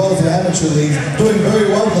leagues as well as the amateur leagues, doing very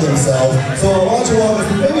well for themselves. So I want you to walk us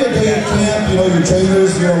through maybe a day at camp, your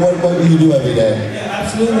trainers, what do you do every day? Yeah,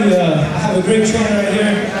 absolutely. I have a great trainer right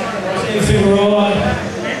here, Figueroa.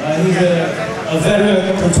 He's a veteran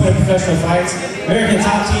for 20 professional fights. American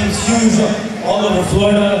Top Team's huge all over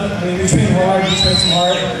Florida. I mean, we train hard, we train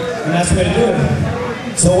smart, and that's the way to do it.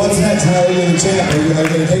 So what's next now that you're the champ? Are you going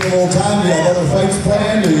to take a little time? Do you have other fights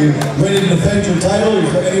planned? Are you ready to defend your title?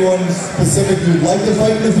 Is there anyone specific you'd like to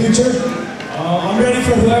fight in the future? I'm ready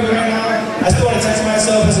for whoever right now. I still want to test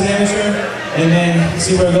myself as an amateur, and then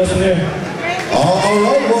see where it goes from there. All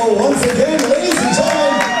right, well, once again, ladies and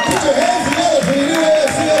gentlemen, put your hands together for your new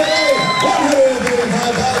UFC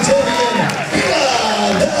 135-pound champion,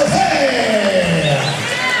 Deegan.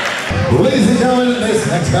 Ladies and gentlemen, this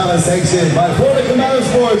next bout is sanctioned by Florida Combative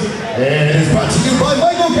Sports and is brought to you by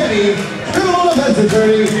Michael Kenny, criminal defense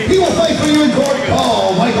attorney. He will fight for you in court.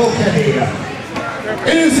 Call Michael Kenny.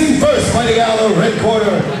 Introducing first, fighting out of the red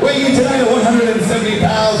corner, weighing in tonight at 170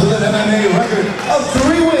 pounds with an MMA record of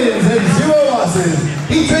 3 wins and 0 losses.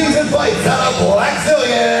 He trains and fights out of Black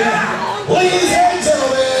Zillion. Ladies and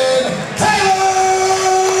gentlemen,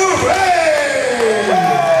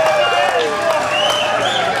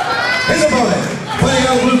 his opponent, fighting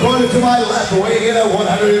out of blue corner to my left, weighing in at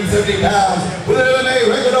 170 pounds, with an MMA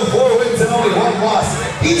record of 4 wins and only 1 loss.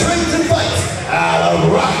 He trains and fights out of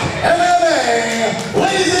Rock MMA.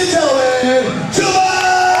 Ladies and gentlemen,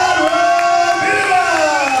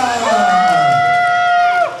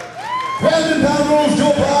 Ground and pound rules to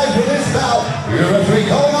apply for this bout. Your referee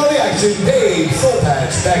calling on the action, Dave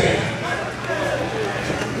Soulpatch Daggett.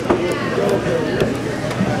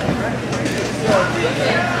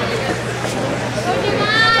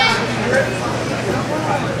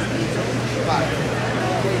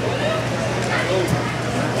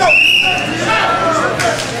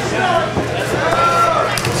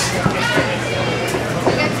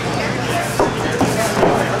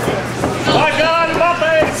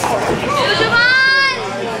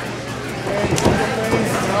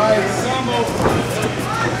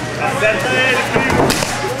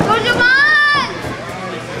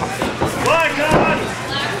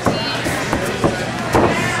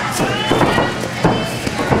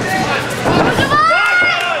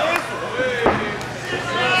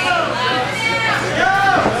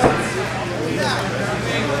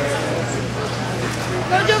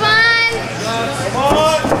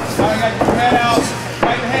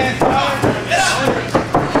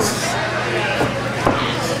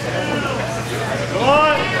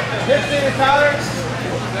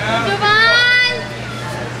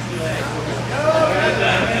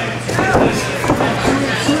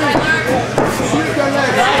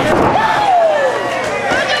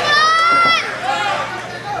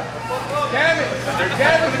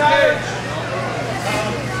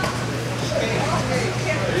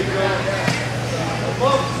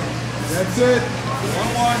 That's it.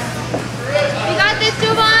 1-1. You got this,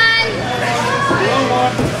 Deegan.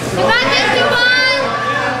 1-1. You got this, Deegan.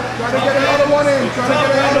 Try to get another one in. Try to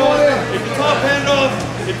get another one in. Keep the top hand off.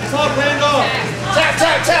 Keep the top hand off. Tap,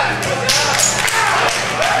 tap, tap.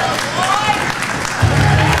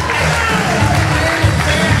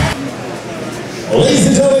 Ladies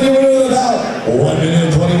and gentlemen, you winner of the bout, 1 minute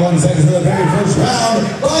and 21 seconds of the very first round,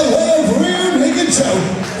 by way of rear naked choke,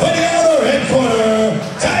 fighting out of the red corner,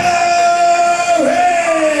 Tyler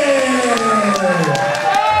Ray!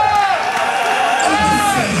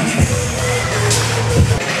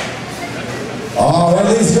 All right,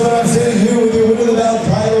 ladies and gentlemen, I'm standing here with your winner of the bout,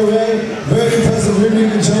 Tyler Ray. Very impressive rear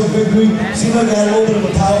naked choke victory. Seemed like he had a little bit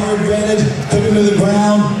of a power advantage, took him to the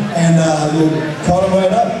ground, and caught him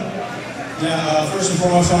right up. Yeah, first and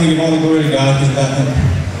foremost, I want to give all the glory to God because without Him,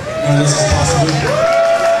 none of this is possible.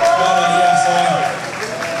 But yeah, so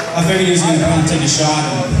I figured he was going to come and take a shot,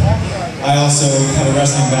 and I also have a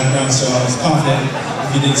wrestling background, so I was confident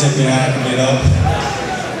if he did tip me, I could get up,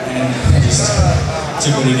 and I just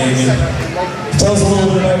took what he gave me. Tell us a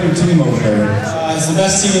little bit about your team over there. It's the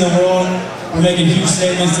best team in the world. We're making huge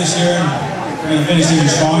statements this year. We're going to finish even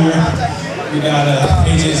stronger. We got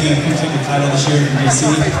AJ's going to come take the title this year from DC.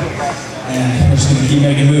 And we're just going to keep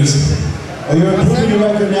making moves. You're improving your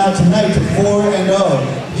record now tonight to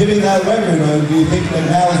 4-0. Giving that record, do you think that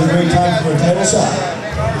now is a great time for a title shot?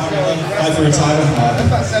 Fight for a title.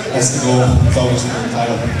 That's the goal. It's always for a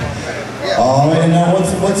title. All right, and now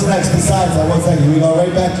what's next besides that? What's next? Are we going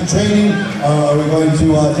right back to training? Are we going to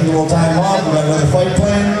take a little time off? We got another fight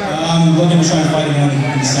planned? I'm looking to try and fight again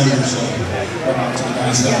in December, so right now to the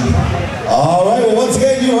grindstone. All right, well, once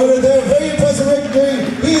again, you heard it there. Very impressive record.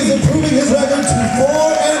 He is improving his record to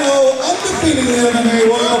 4-0, undefeated in the MMA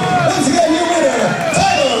world. Once again, your winner,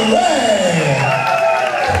 Tyler Ray.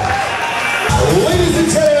 Ladies and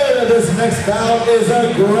gentlemen, this next bout is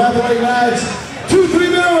a grappling match. 2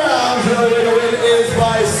 3-minute rounds, and the way to win is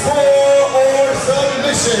by score or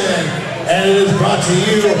submission. And it is brought to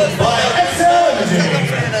you by XL Imaging.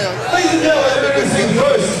 Ladies and gentlemen, introducing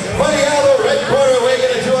first, fighting out of the red corner, weighing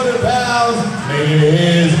in at 200 pounds, making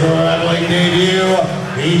his grappling debut.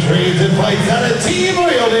 He trains and fights out of Team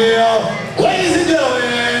Real Deal. Ladies and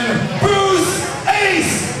gentlemen, Bruce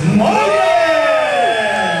Ace Morgan!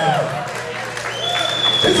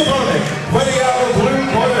 His opponent, fighting out of the blue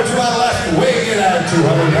corner to my left, weighing in at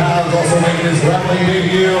 200 pounds, also making his grappling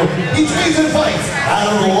debut. He trains and fights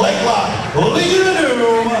out of the leg lock, Legion of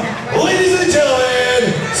Doom. Ladies and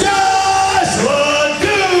gentlemen, Joshua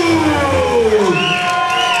Doom!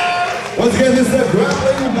 Once again, this is the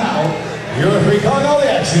grappling bout. Your referee calling all the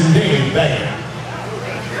action, Dave Beckett.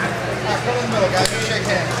 Come in the middle, guys. Shake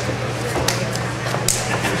hands.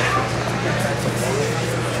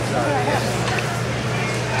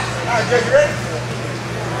 All right, Jake, you ready?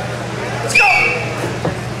 Let's go!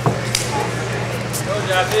 Go,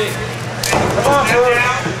 Jeffy. Come on, Bruce.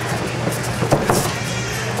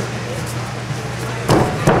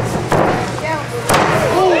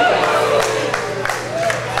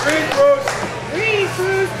 Breathe, Bruce. Breathe,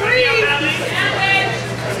 Bruce. Breathe.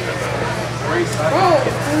 Roll,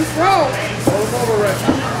 Bruce, roll. Roll him over, Rick.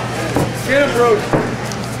 Get him, Bruce.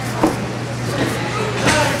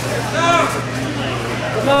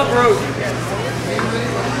 Come on, Bruce.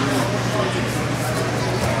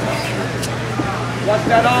 Watch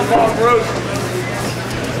that arm bar, Bruce.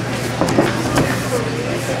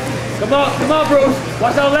 Come on, Bruce.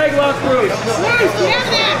 Watch that leg lock, Bruce. Bruce, get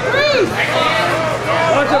that, Bruce.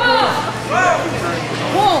 Watch it, Bruce.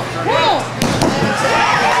 Pull, pull.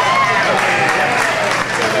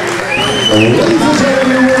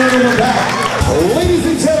 Ladies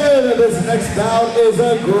and gentlemen, this next bout is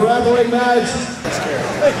a grappling match.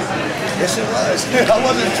 Yes, it was. I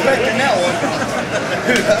wasn't expecting that one.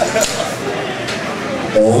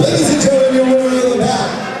 Ladies and gentlemen, your winner of the bout.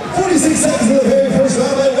 46 seconds of the very first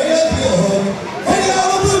round by way of heel hook. Fighting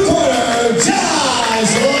out of the blue corner,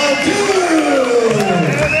 Joshua Duke.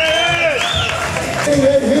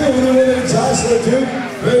 Right here, winner Joshua Duke.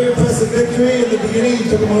 Very impressive victory in the beginning. He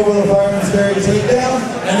took him over the fireman's carry takedown,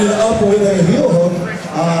 ended up with a heel hook.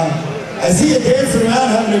 I see you dancing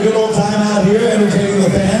around, having a good old time out here, entertaining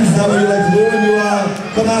the fans. Is that what you like to do when you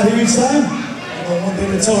come out here each time? Well, one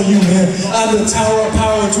thing to tell you, man, I'm the tower of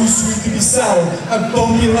power, too sweet to be sour. I'm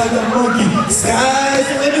funky like a monkey, sky's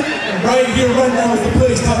the limit. And right here, right now is the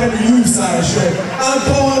place, talking to you, Sideshow. I'm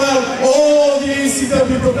calling out all the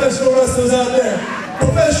ACW professional wrestlers out there.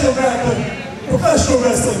 Professional grappling, professional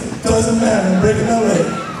wrestling, doesn't matter, I'm breaking my leg.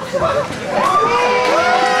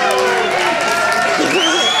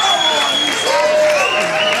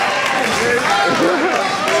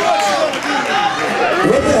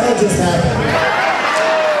 What the hell just happened?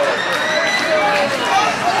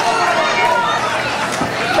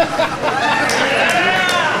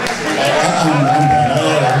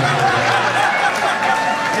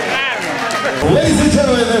 Ladies and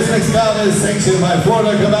gentlemen, this next bout is sanctioned by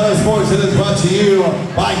Florida Cabana Sports and is brought to you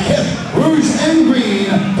by Kip Rouge and Green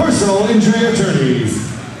Personal Injury Attorneys.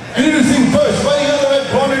 Introducing first, fighting out of the red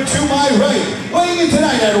corner to my right, weighing in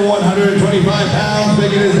tonight at 125 pounds,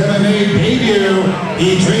 making his MMA debut.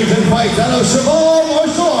 He trains and fights out of Cheval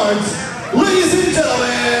Martial Arts. Ladies and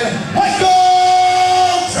gentlemen,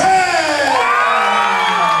 Michael Tran!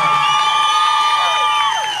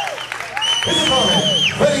 His opponent,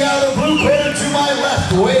 fighting out of the blue corner to my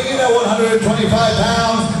left, weighing in at 125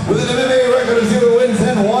 pounds, with an MMA record of 0 wins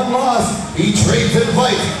and 1 loss. He trains and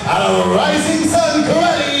fights out of Rising Sun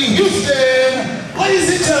Karate, Houston. Ladies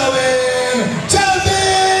and gentlemen,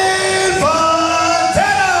 Jonathan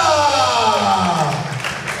Fontana!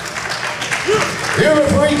 Your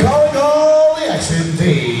referee calling all the action,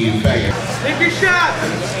 Dave Beckett. Take your shot.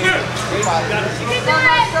 Let's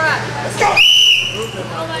go.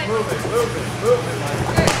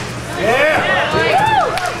 Yeah.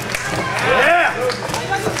 Yeah.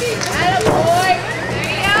 Attaboy. There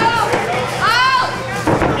you go. Oh.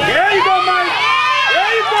 There you go, Mike.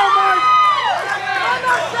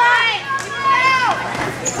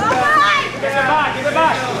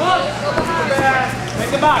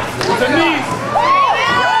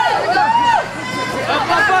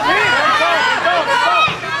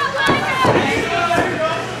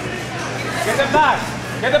 Get the back.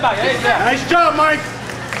 Get the back. Yeah. Nice job, Mike.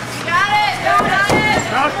 Got it. Got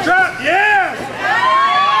it. Mouse trap. Yeah.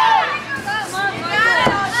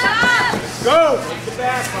 Go. Take the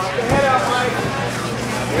back. Pop your head out, Mike.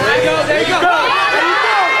 There you go. There you go.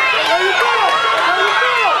 There you go. There you go.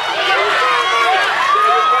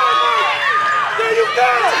 There you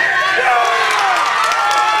go.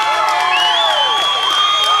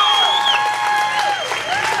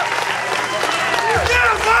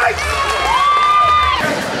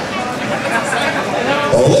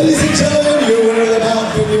 Ladies and gentlemen, your winner of the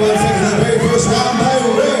bout, 51 seconds of the very first round by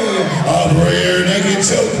way of rear naked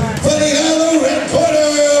choke. Fighting out of the red corner,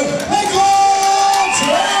 Michael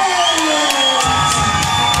Trent!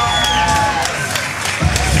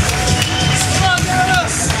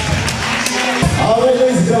 Alright,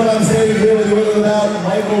 ladies and gentlemen, I'm standing here with the winner of the bout,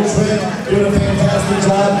 Michael Trent, doing a fantastic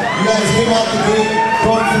job. You guys came out the gate,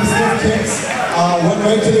 throwing some stiff kicks. Went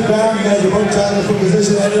right to the ground, you guys are both trying to put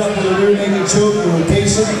position, ended up with a rear naked choke, you were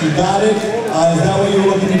patient, you got it. Is that what you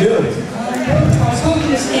were looking to do? I was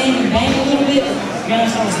hoping to stand and bang a little bit, but to be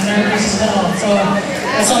honest, I was nervous as hell. So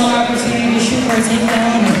I saw my opportunity to shoot for a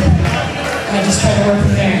takedown, and I just tried to work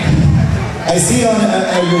from there. I see on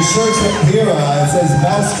your shirts here, it says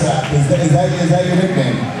Mousetrap. Is that your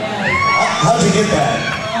nickname? Yeah. How'd you get that?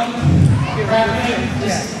 Grappling,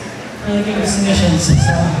 just really good submissions.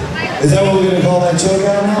 So. Is that what we're going to call that choke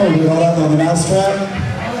out now? We're going to call that on the Mousetrap?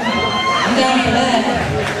 I'm down for that.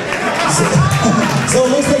 So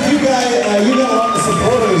it looks like you got a lot of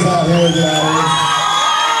supporters out here in the audience.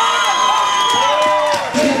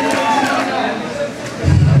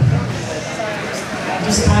 I'm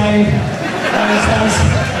just tired. That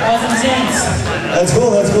was intense. That's cool,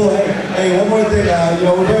 that's cool. Hey, one more thing. You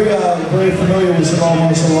know, we're very familiar with some all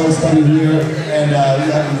martial arts study here, and you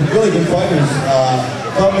have really good fighters.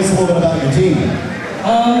 Tell us a little bit about your team.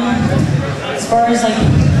 As far as like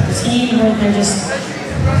the team, they're just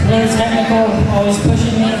really technical, always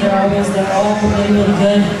pushing me. They're all really, really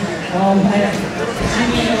good.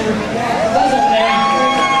 Jimmy was up there.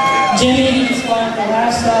 Jimmy, he just fought the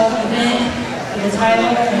last event for the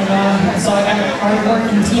title, and so I got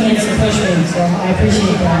hard-working teammates to push me, so I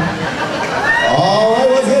appreciate that. All right,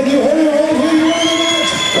 once again, you heard it right here. You won the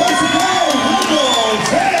match. Once again, Michael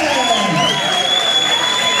Trent.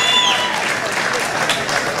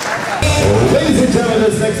 Ladies and gentlemen,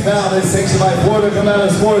 this next bout is sanctioned by Florida Commander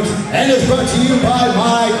Sports and is brought to you by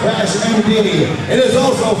My Crash MD. It is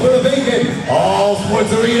also for the vacant All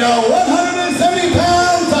Sports Arena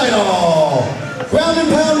 170-pound title. Ground and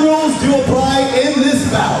pound rules do apply in this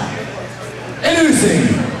bout. Introducing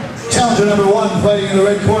challenger number 1, fighting in the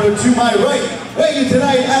red corner to my right, weighing in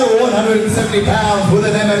tonight at 170 pounds with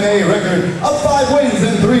an MMA record of 5 wins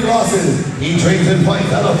and 3 losses. He trains and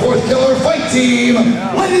fights on the 4th Killer Fight Team.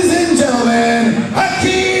 Ladies and gentlemen,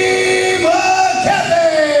 Hakeem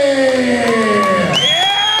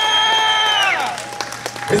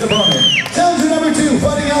his opponent, challenger number 2,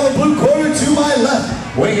 fighting out of the blue corner to my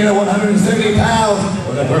left, weighing in at 170 pounds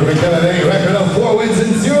with a perfect MMA record of 4 wins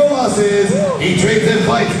and 0 losses. He trains and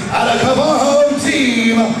fights out of Cavarro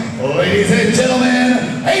Team. Ladies and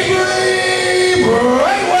gentlemen, Avery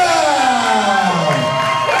Brightwell.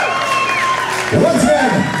 Once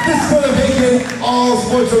again, this is for the vacant All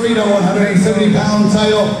Sports Arena 170-pound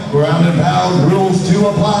title. Ground and pound rules to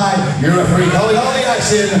apply. Your referee calling all the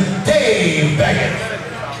action, Dave Beckett.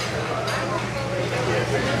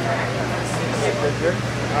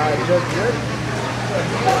 Alright, just good.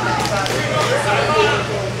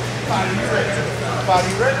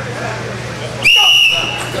 Body ready.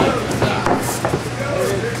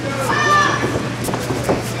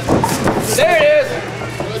 There it is.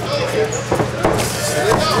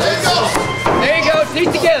 There you go.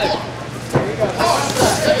 Feet together.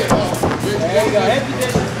 There you go. Head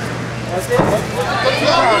position. That's it.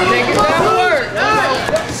 Take your time to work.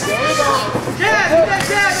 Jab,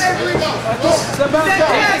 every go. Step out,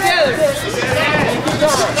 feet together.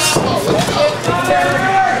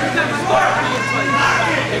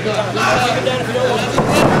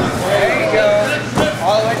 There you go.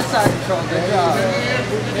 All the way to side control. Good job.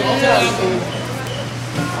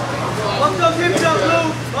 Bump those hips up, Lou.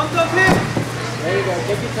 Bump those hips. There you go.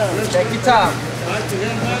 Take your time. Take your time.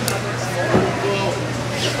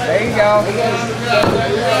 There you go.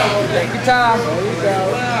 Take your time. There you go.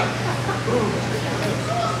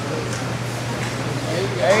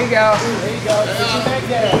 There you go. There you go. Put your back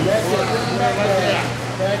down. That's it. Put your back down.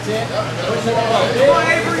 That's it. Push it up. Come on,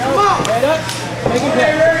 Avery, come on. Head up. Make him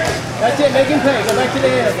pay. That's it. Make him pay. Go back to the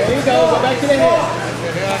head. There you go. Go back to the head.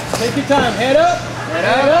 Take your time. Head up. Head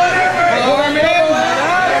up. Arm in. Head up.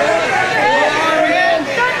 Arm in.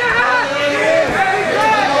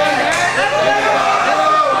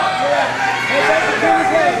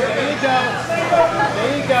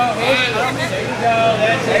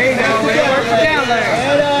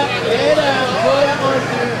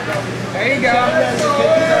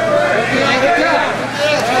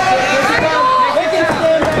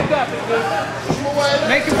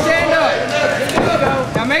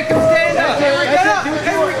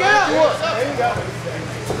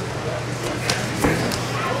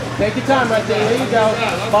 Take your time right there. There you go.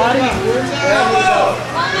 Body. There you go.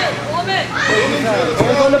 Take your time.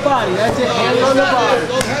 Hands on the body. That's it. Hands on the body.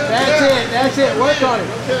 That's it. That's it. Work on it.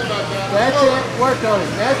 That's it. Work on it.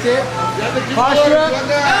 That's it. Posture up.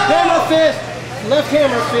 Hammer fist. Left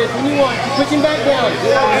hammer fist. When you want. Push him back down.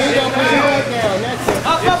 There you go. Push him back down. That's it.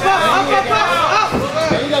 Up, up, up, up, up, up.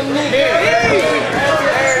 There you go. There it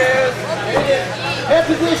is. Head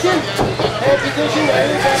position. Head position. There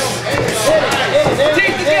you go. Hit it.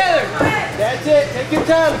 Teeth together. That's it. Take your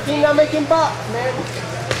time. Team not making box, man.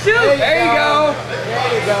 Shoot. There you go.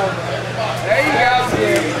 There you go. There you go.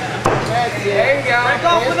 That's it. There you go. Break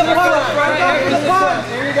off with the punch. Break off with the punch.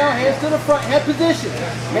 There you go. Hands to the front. Head position.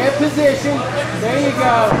 Head position. There you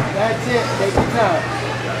go. That's it. Take your time.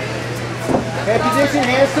 Head position.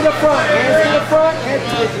 Hands to the front. Hands to the front. Head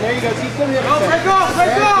position. There you go. Keep them hips back. Break off.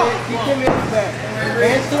 Break off. Keep them hips back.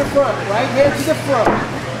 Hands to the front. Right hand to the front.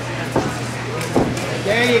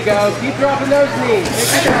 There you go. Keep dropping those knees.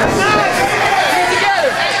 Take your time.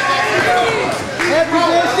 Head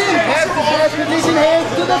position. Head position. Hands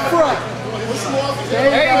to the front. There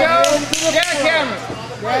you go. Camera.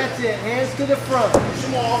 That's it. Hands to the front.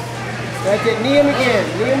 That's it. Knee him again.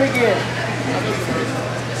 Knee him again.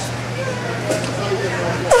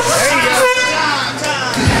 There you go.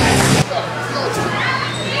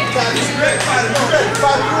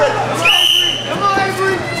 Come on,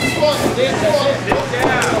 Avery. Take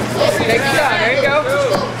your time. There you go.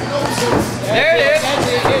 There it is.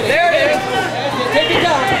 There it is. Take your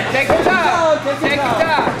time. Take your time. Take your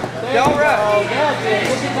time. Don't rush. That's it.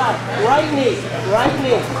 Take your time. Right knee. Right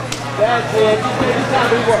knee. That's it. Just take your time.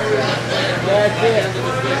 We work. That's it.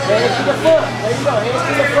 Hands to the front. There you go. Hands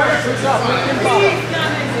to the front. Push off. Lift and bottom.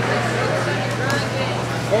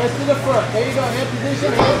 Hands to the front. There you go. Head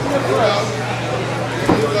position. Hands to the front.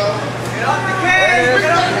 Get off the cage.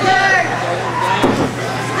 Get off the cage.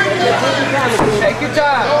 Take your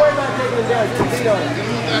time. Don't worry about taking it down. Just feet on it.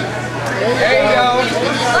 There you go.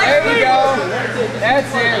 There you go.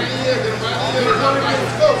 That's it.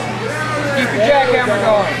 Keep your jackhammer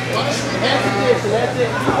going. That's it.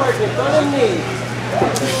 Keep working. Front and knee.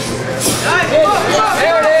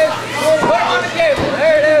 There it is. Put it on the table.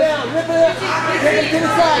 There it is. Rip it up. Take it to the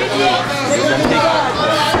side. Take it to the side.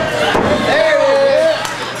 There it is.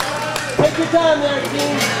 Take your time there,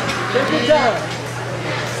 team. Take your time.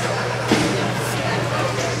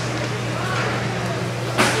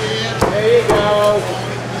 There you go.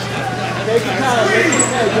 Take your time.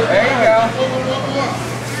 There you go.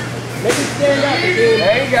 Make it stand up, dude.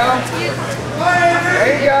 There you go.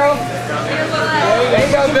 There you go. There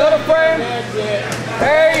you go. Build a frame.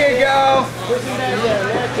 There you go. Push him back down.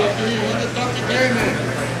 That's it.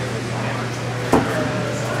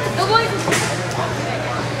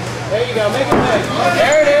 There you go. Make it nice.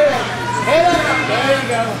 There it is. Head up. There you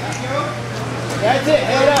go. That's it.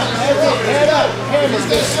 Head up. That's it. Head up. Hammer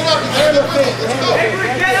fit. Hammer fit.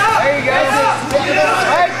 Get up. There you go.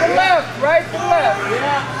 Right to left. Right to left.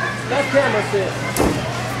 Yeah. That's camera fit.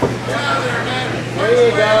 There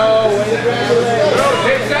you go. Way to grab the leg.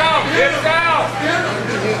 Hips out. Hips out.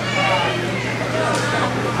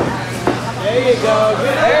 There you go.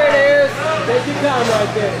 There it is. Take your time right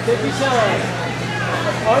there. Take your time.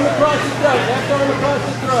 Arm across the throat. Left arm across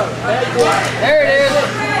the throat. That's it. There it is.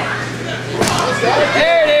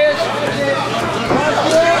 There it is.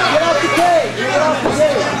 Get off the cage. Get off the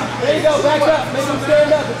cage. There you go. Back up. Make him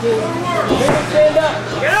stand up again. Make him stand up.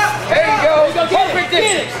 Get up. There you go. Perfect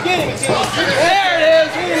distance. Get him. There it is.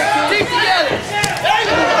 Keep together. Keep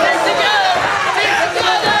together. Keep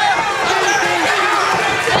together.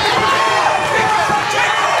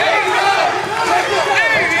 There you go.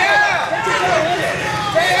 There you go.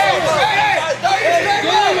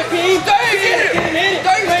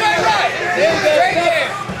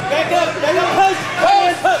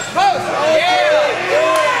 Post. Yeah.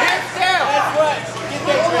 Hips down. That's right.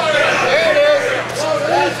 There it is.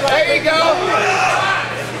 That's right. There you go.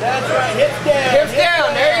 That's right. Hips down. Hips down.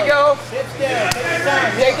 There you go. Hips down.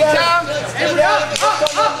 Take your time. Take your time.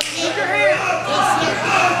 Up. Keep your hand.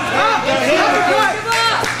 Up.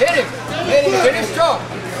 Hit him. Hit him. Hit him strong.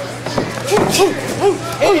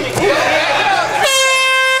 Hit him.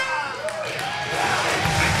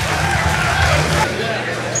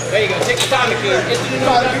 There you go. Take your time, kid. Get to the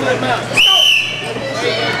nose out of your mouth.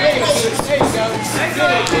 There you go. There you go.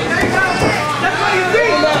 That's what you do.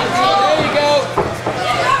 There you go.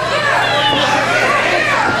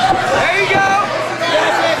 There you go.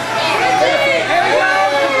 That's it. There you go.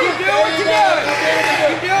 Keep doing what you're doing.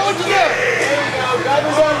 Keep doing what you're doing. There you go. Grab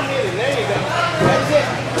his arm and hit him. There you go. That's it.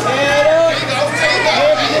 Head up.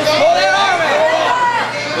 Pull that arm out.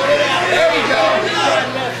 Pull it out. There you go.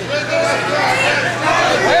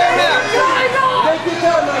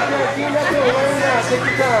 Take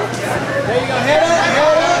your time. There you go. Head up,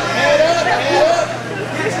 head up, head up, head up.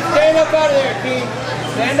 Stand up out of there, King.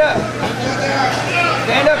 Stand up.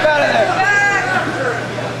 Stand up out of there.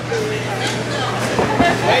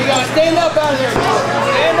 There you go. Stand up out of there.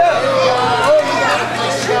 Stand up. Oh, you got it.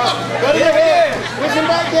 Go to the head. Push him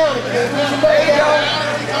back down. Push him back down.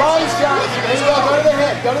 Body shot. There you go. Go to the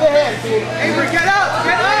head. Go to the head, King. Avery, get up.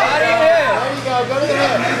 Get up. Body to the head. There you go. Go to the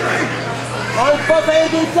head. Both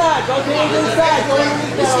hands inside. Both hands inside. Go to the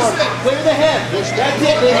knee down. Clear the head. That's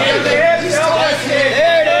it. The head. That's it.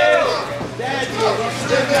 There it is. That's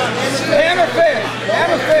it. Hammer fist.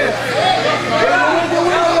 Hammer fist.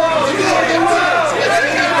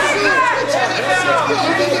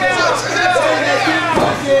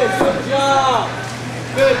 Good job.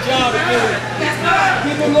 Good job, again.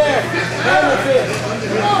 Keep him there. Hammer fist.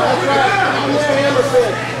 That's right. Keep him there, hammer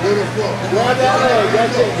fist. Grab that leg.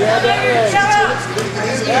 That's it. Grab that leg.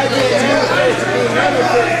 That's it. Hammer fist. Keep hammer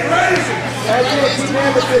fist. That's it. Keep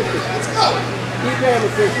hammer fisting. Keep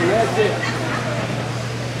hammer fisting. That's it.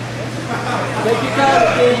 Take your time,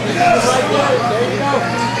 again. Keep it right there. There you go.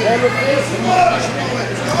 Hammer fist. There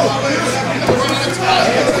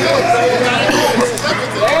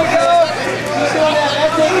you go. Keep doing that.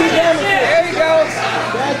 That's it. Keep hammer fist. There you go.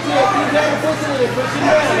 That's it. Keep hammer fisting it. Push him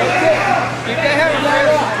down. That's it. Keep that hammer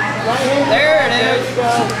fist. There it is.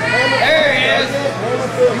 There it is.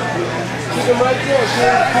 Hammer fist. Keep him right there.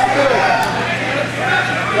 Keep doing it.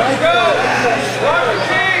 Let's go. Let's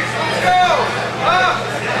go. Up.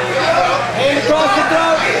 Hand across the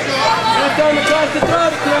throat. Left arm across the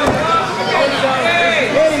throat. There you go.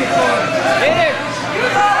 Hit him. Hit it.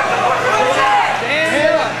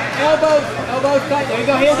 Stand up. Elbows. Elbows tight. There you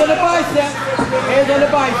go. Hands on the bicep. Hands on the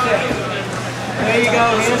bicep. There you go.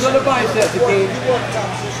 Hands on the biceps again.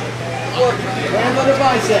 Hands on the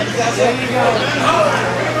biceps. There you go.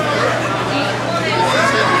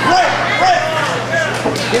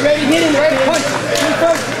 Get ready to hit him. Ready. Punch. Be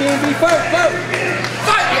first again. Be first. Go.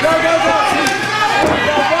 Fight. Go, go, go.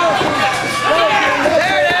 Go, go.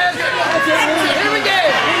 There it is. That's it. Hit him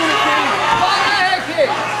again. Follow the head kick.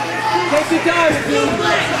 Take your time again.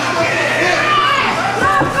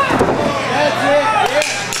 That's it.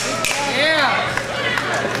 Yeah.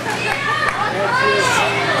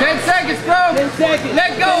 10 seconds, bro. 10 seconds.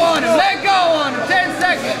 Let go on him. Let go on him. 10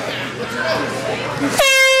 seconds.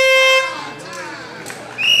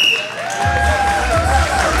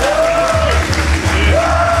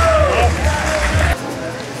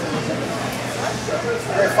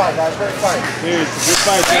 Great fight, guys. Great fight. Dude, it's a good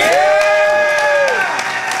fight.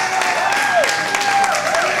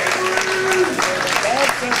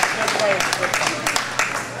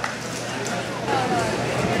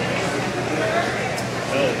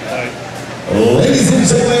 Ladies and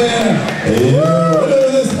gentlemen, your winner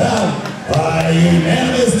of this bout by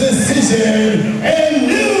unanimous decision and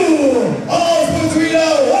new All-Sports Arena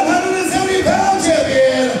 170-pound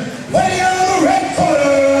champion, fighting out of the red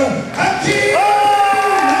corner,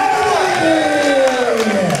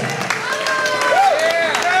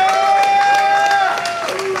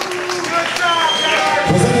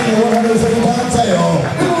 presenting the 170-pound title,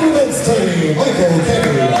 Women's Team, Michael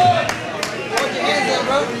Kennedy.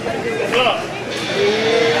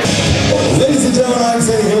 Ladies and gentlemen, I'm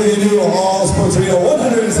saying here the new All-Sports Arena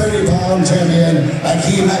 170-pound champion,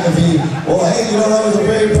 Akeem McAfee. Well, hey, you know, that was a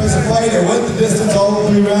very impressive fight. It went the distance all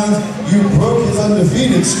 3 rounds. You broke his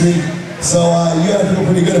undefeated streak, so you gotta feel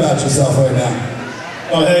pretty good about yourself right now.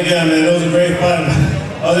 Oh, heck yeah, man. It was a great fight.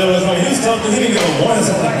 He was tough, he didn't give a warning,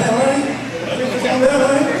 so I'm like, man, all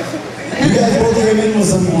right? You guys both came in with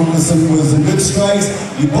some good strikes.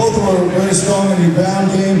 You both were very strong in your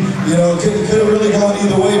ground game. You know, it could have really gone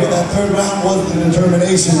either way, but that 3rd round was the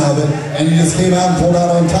determination of it, and you just came out and pulled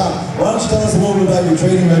out on top. Why don't you tell us a little bit about your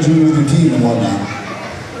training regimen with your team and whatnot?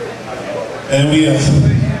 And we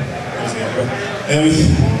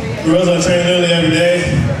rose on training literally every day.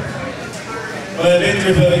 But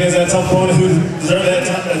victory against that tough opponent who deserved that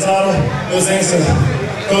title, it was thanks to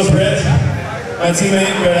Coach Brett, my teammate,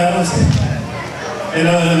 Brett Adams, and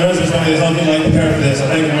the nurses really helped me prepare for this, so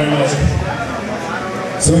thank you very much.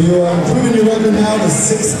 So you are improving your record now to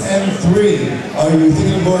 6-3. Are you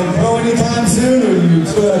thinking of going pro anytime soon, or you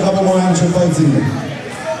still got a couple more amateur fights in you?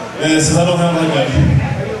 Yeah, since I don't have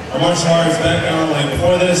a martial arts background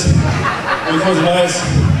before this, when it comes to fights,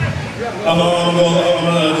 I'm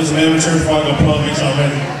gonna do some amateur before I go pro, make sure I'm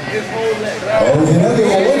ready. Okay,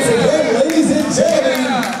 well once again, ladies and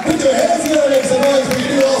gentlemen, put your hands together and make some noise for your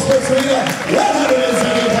new All-Sports Arena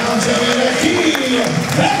 170-pound champion, Akeem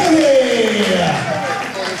McAfee.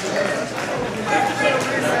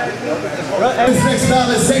 This next bout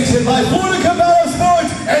is sanctioned by Florida Cabela Sports.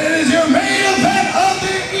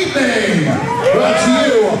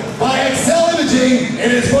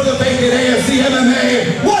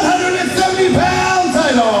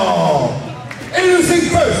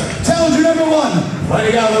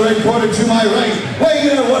 fighting out of the red corner to my right, weighing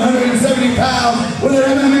in at 170 pounds, with an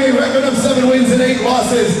MMA record of 7 wins and 8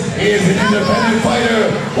 losses, he is an independent fighter.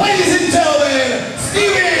 Ladies and gentlemen,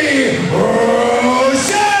 Stevie Rochelle!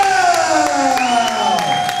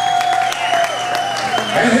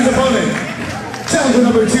 And his opponent, challenger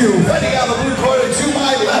number 2, fighting out of the blue corner to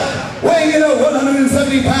my left, weighing in at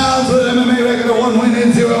 170 pounds, with an MMA record of 1 win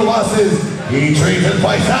and 0 losses. He trains and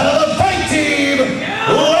fights out of the fight team.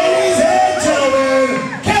 Ladies and gentlemen,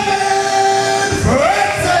 Kevin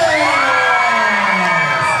Francis!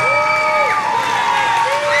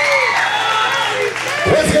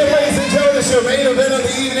 Once again, ladies and gentlemen, this is your main event of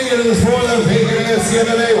the evening. It is for the vacant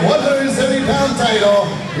MMA 170-pound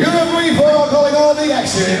title. Your referee for all calling all the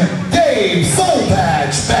action, Dave Soul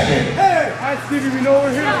Patch Baggett. Hey! All right, Stevie, we know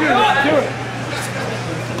we're here to do it. Let's do it.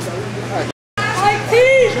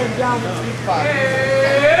 Down the deep five.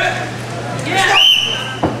 Yeah.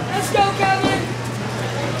 Let's go, Kevin.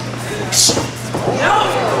 No.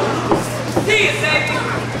 See it, baby.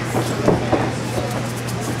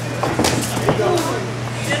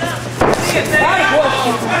 See it, baby.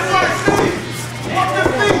 That's right, Steve. Walk your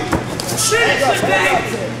feet. Shit, baby.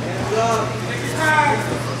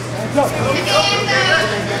 Hands up.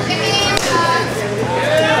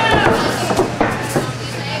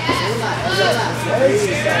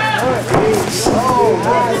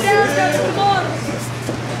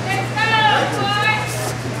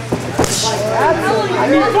 I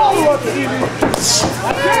need follow-up, Stevie.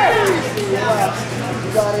 That's it. You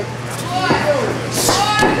got it.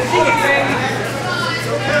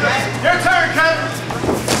 Your turn, Kevin.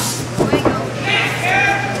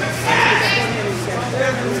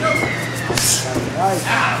 Nice.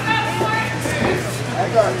 I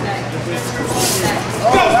got it.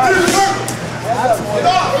 Go, get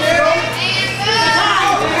off, man.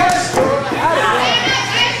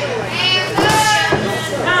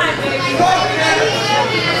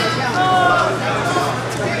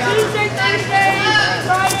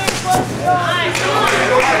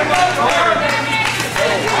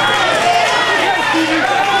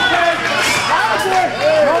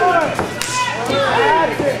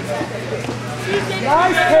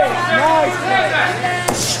 Nice hit, nice hit.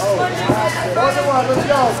 Let's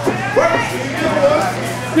go.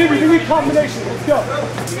 Stevie, you need combination. Let's go.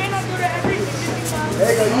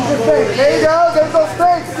 There you go, use your face. There you go, there's those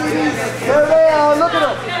face, Stevie. There they are, look at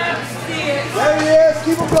him. There he is,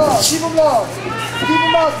 keep him low, keep him low. Keep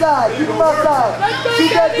him outside, keep him outside.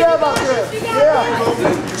 Keep that jab out there. Yeah.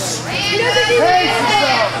 Pace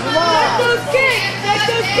yourself, come on. Let those kicks, let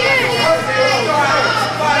those kicks.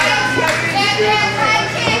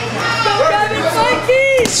 Go, Kevin, fight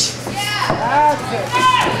kicks. That's it.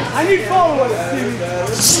 I need follow-up, Stevie.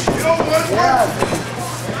 Yeah.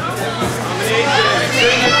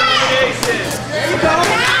 Combination. There you go.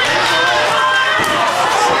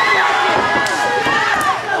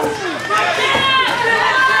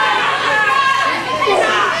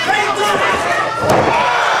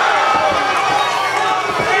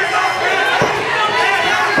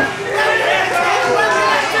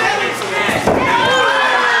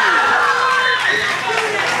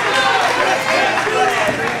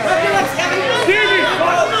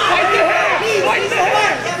 Fight the head!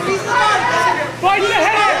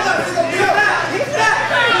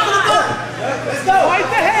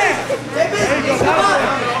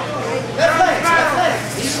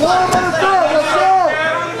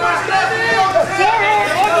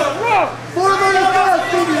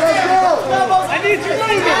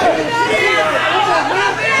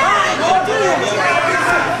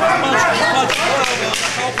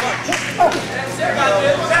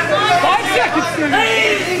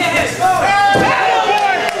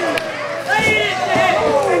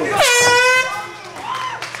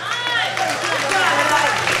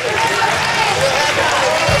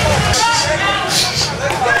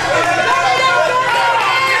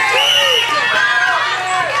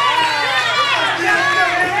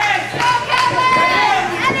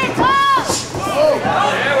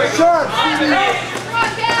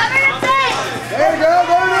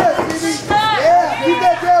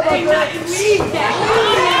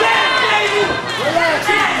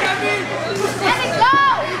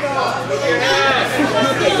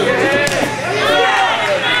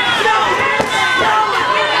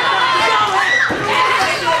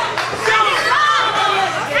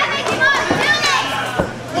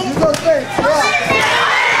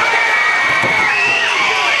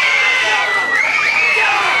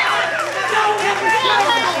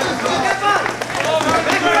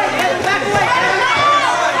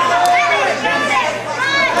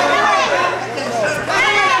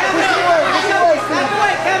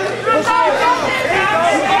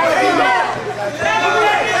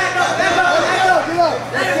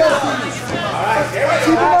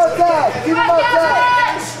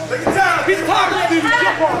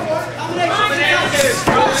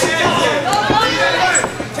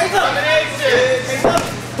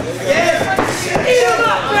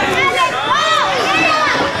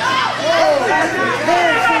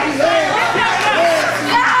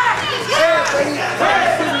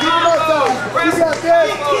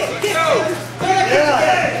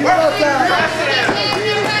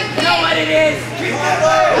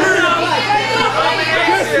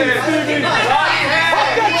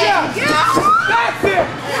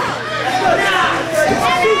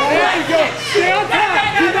 Stay on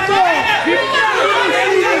top. Keep the ball. Keep the ball.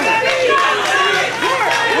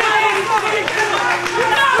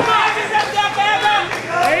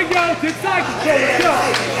 There you go. Good side control.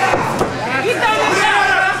 Let's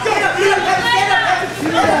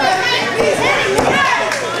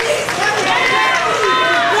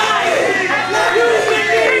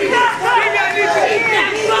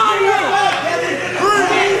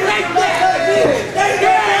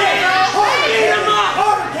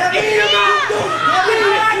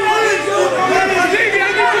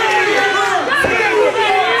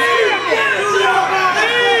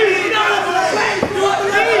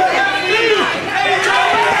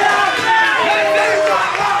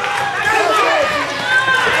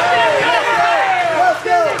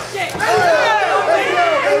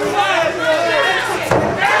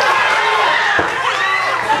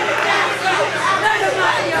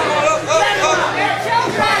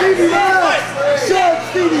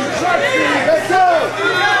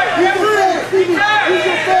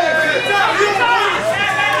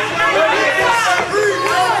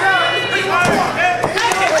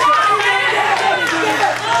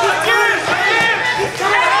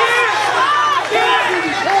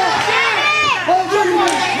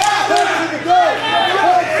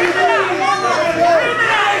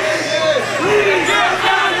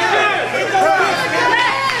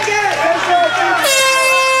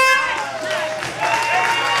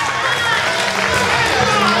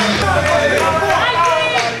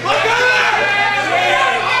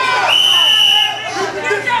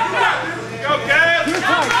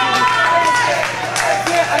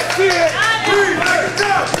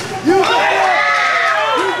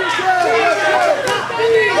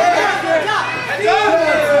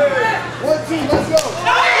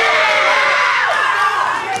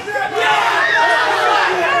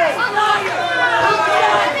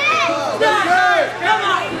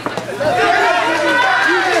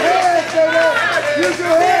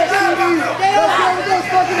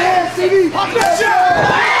go.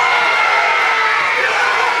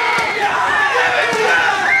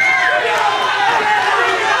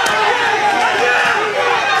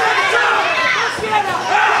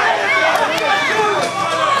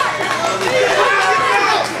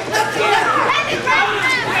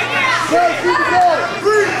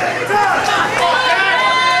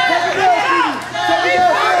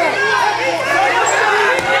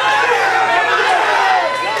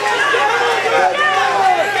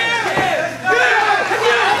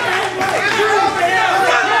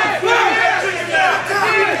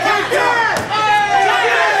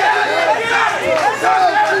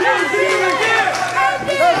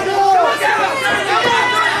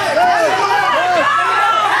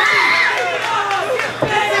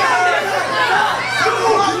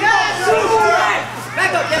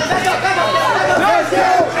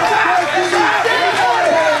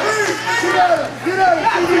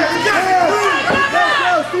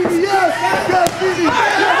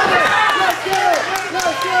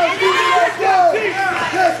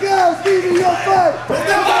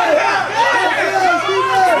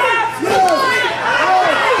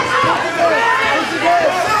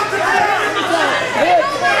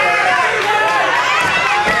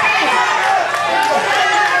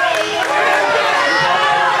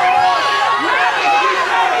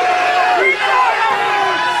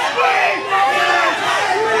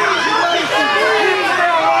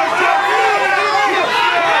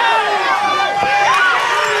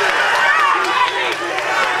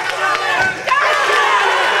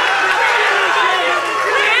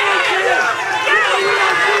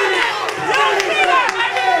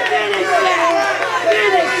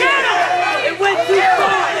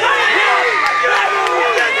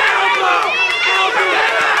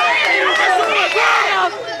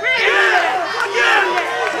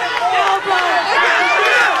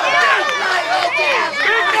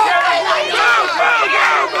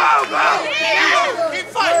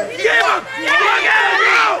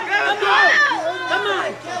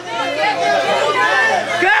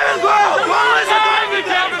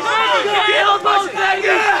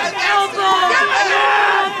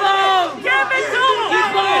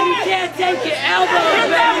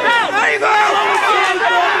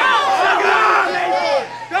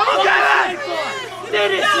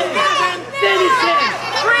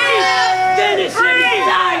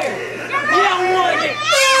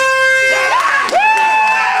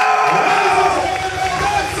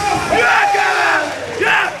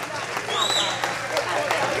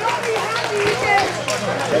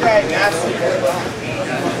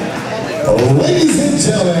 Ladies and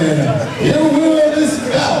gentlemen, your winner of this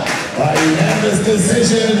bout by unanimous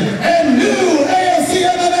decision and new AFC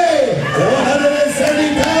MMA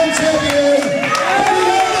 170-pound champion,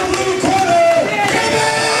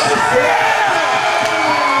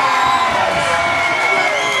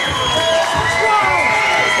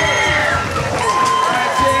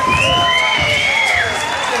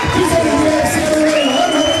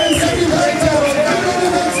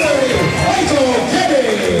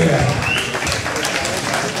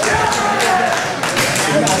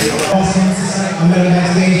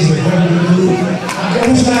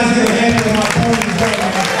 get a hand on my opponent's back,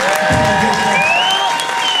 man.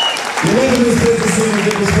 You live in this business scene and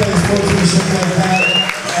get this place sportsmanship like that.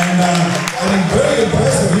 And I mean, very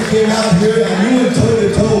impressive. You came out here and you went toe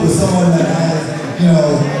to toe with someone that has, you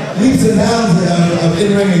know, leaps and bounds of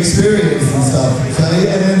in-ring experience and stuff. So,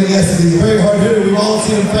 and then yes, he's a very hard hitter. We've all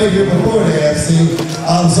seen him fight here before at AFC.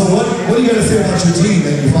 So what are you going to say about your team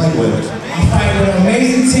that you fight with? I'm fighting with an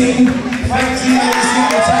amazing team. Fight team that is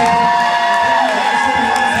super tight.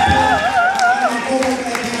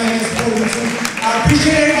 I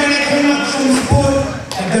appreciate everybody that came out to show support.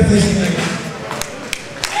 I definitely see it.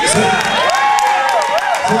 So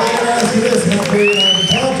I got to ask you this, man.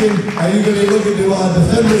 Are you going to be looking to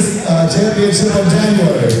defend this championship in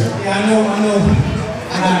January? Yeah, I know.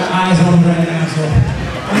 I got eyes on him right now, so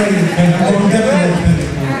I'm ready to defend it. I'm definitely ready to defend it.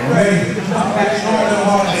 I'm ready. I'm back hard and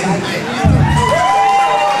hard.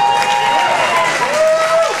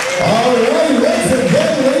 All right, once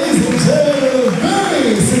again, ladies and gentlemen, a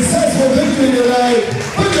very successful victory tonight.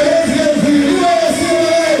 Put your hands together for your new AFC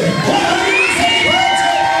 175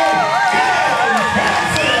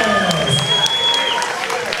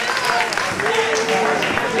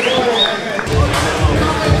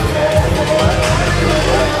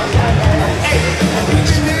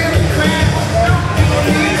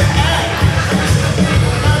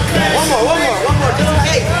 One more.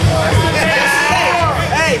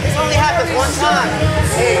 Hey, this only happens one time.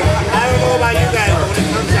 Hey, I don't know about you guys, but when it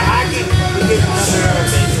comes to hockey, we get another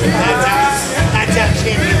that's how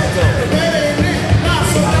champions go.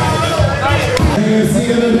 AFC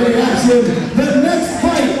MMA action. The next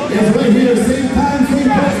fight is right here, same time, same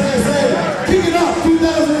place, as I said. Kicking off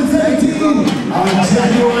 2017 on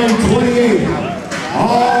January 28th.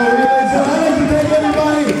 All right, so I'd like to thank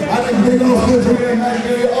everybody. I'd like to thank all the sports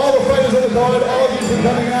here, all the fighters on the card, all of you for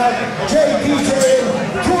coming out. Jay Keaton,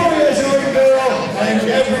 Tori Girl, and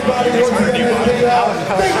everybody once again has been out.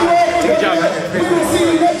 Thank you all for coming out. We will see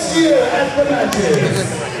you next year at the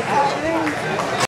matches.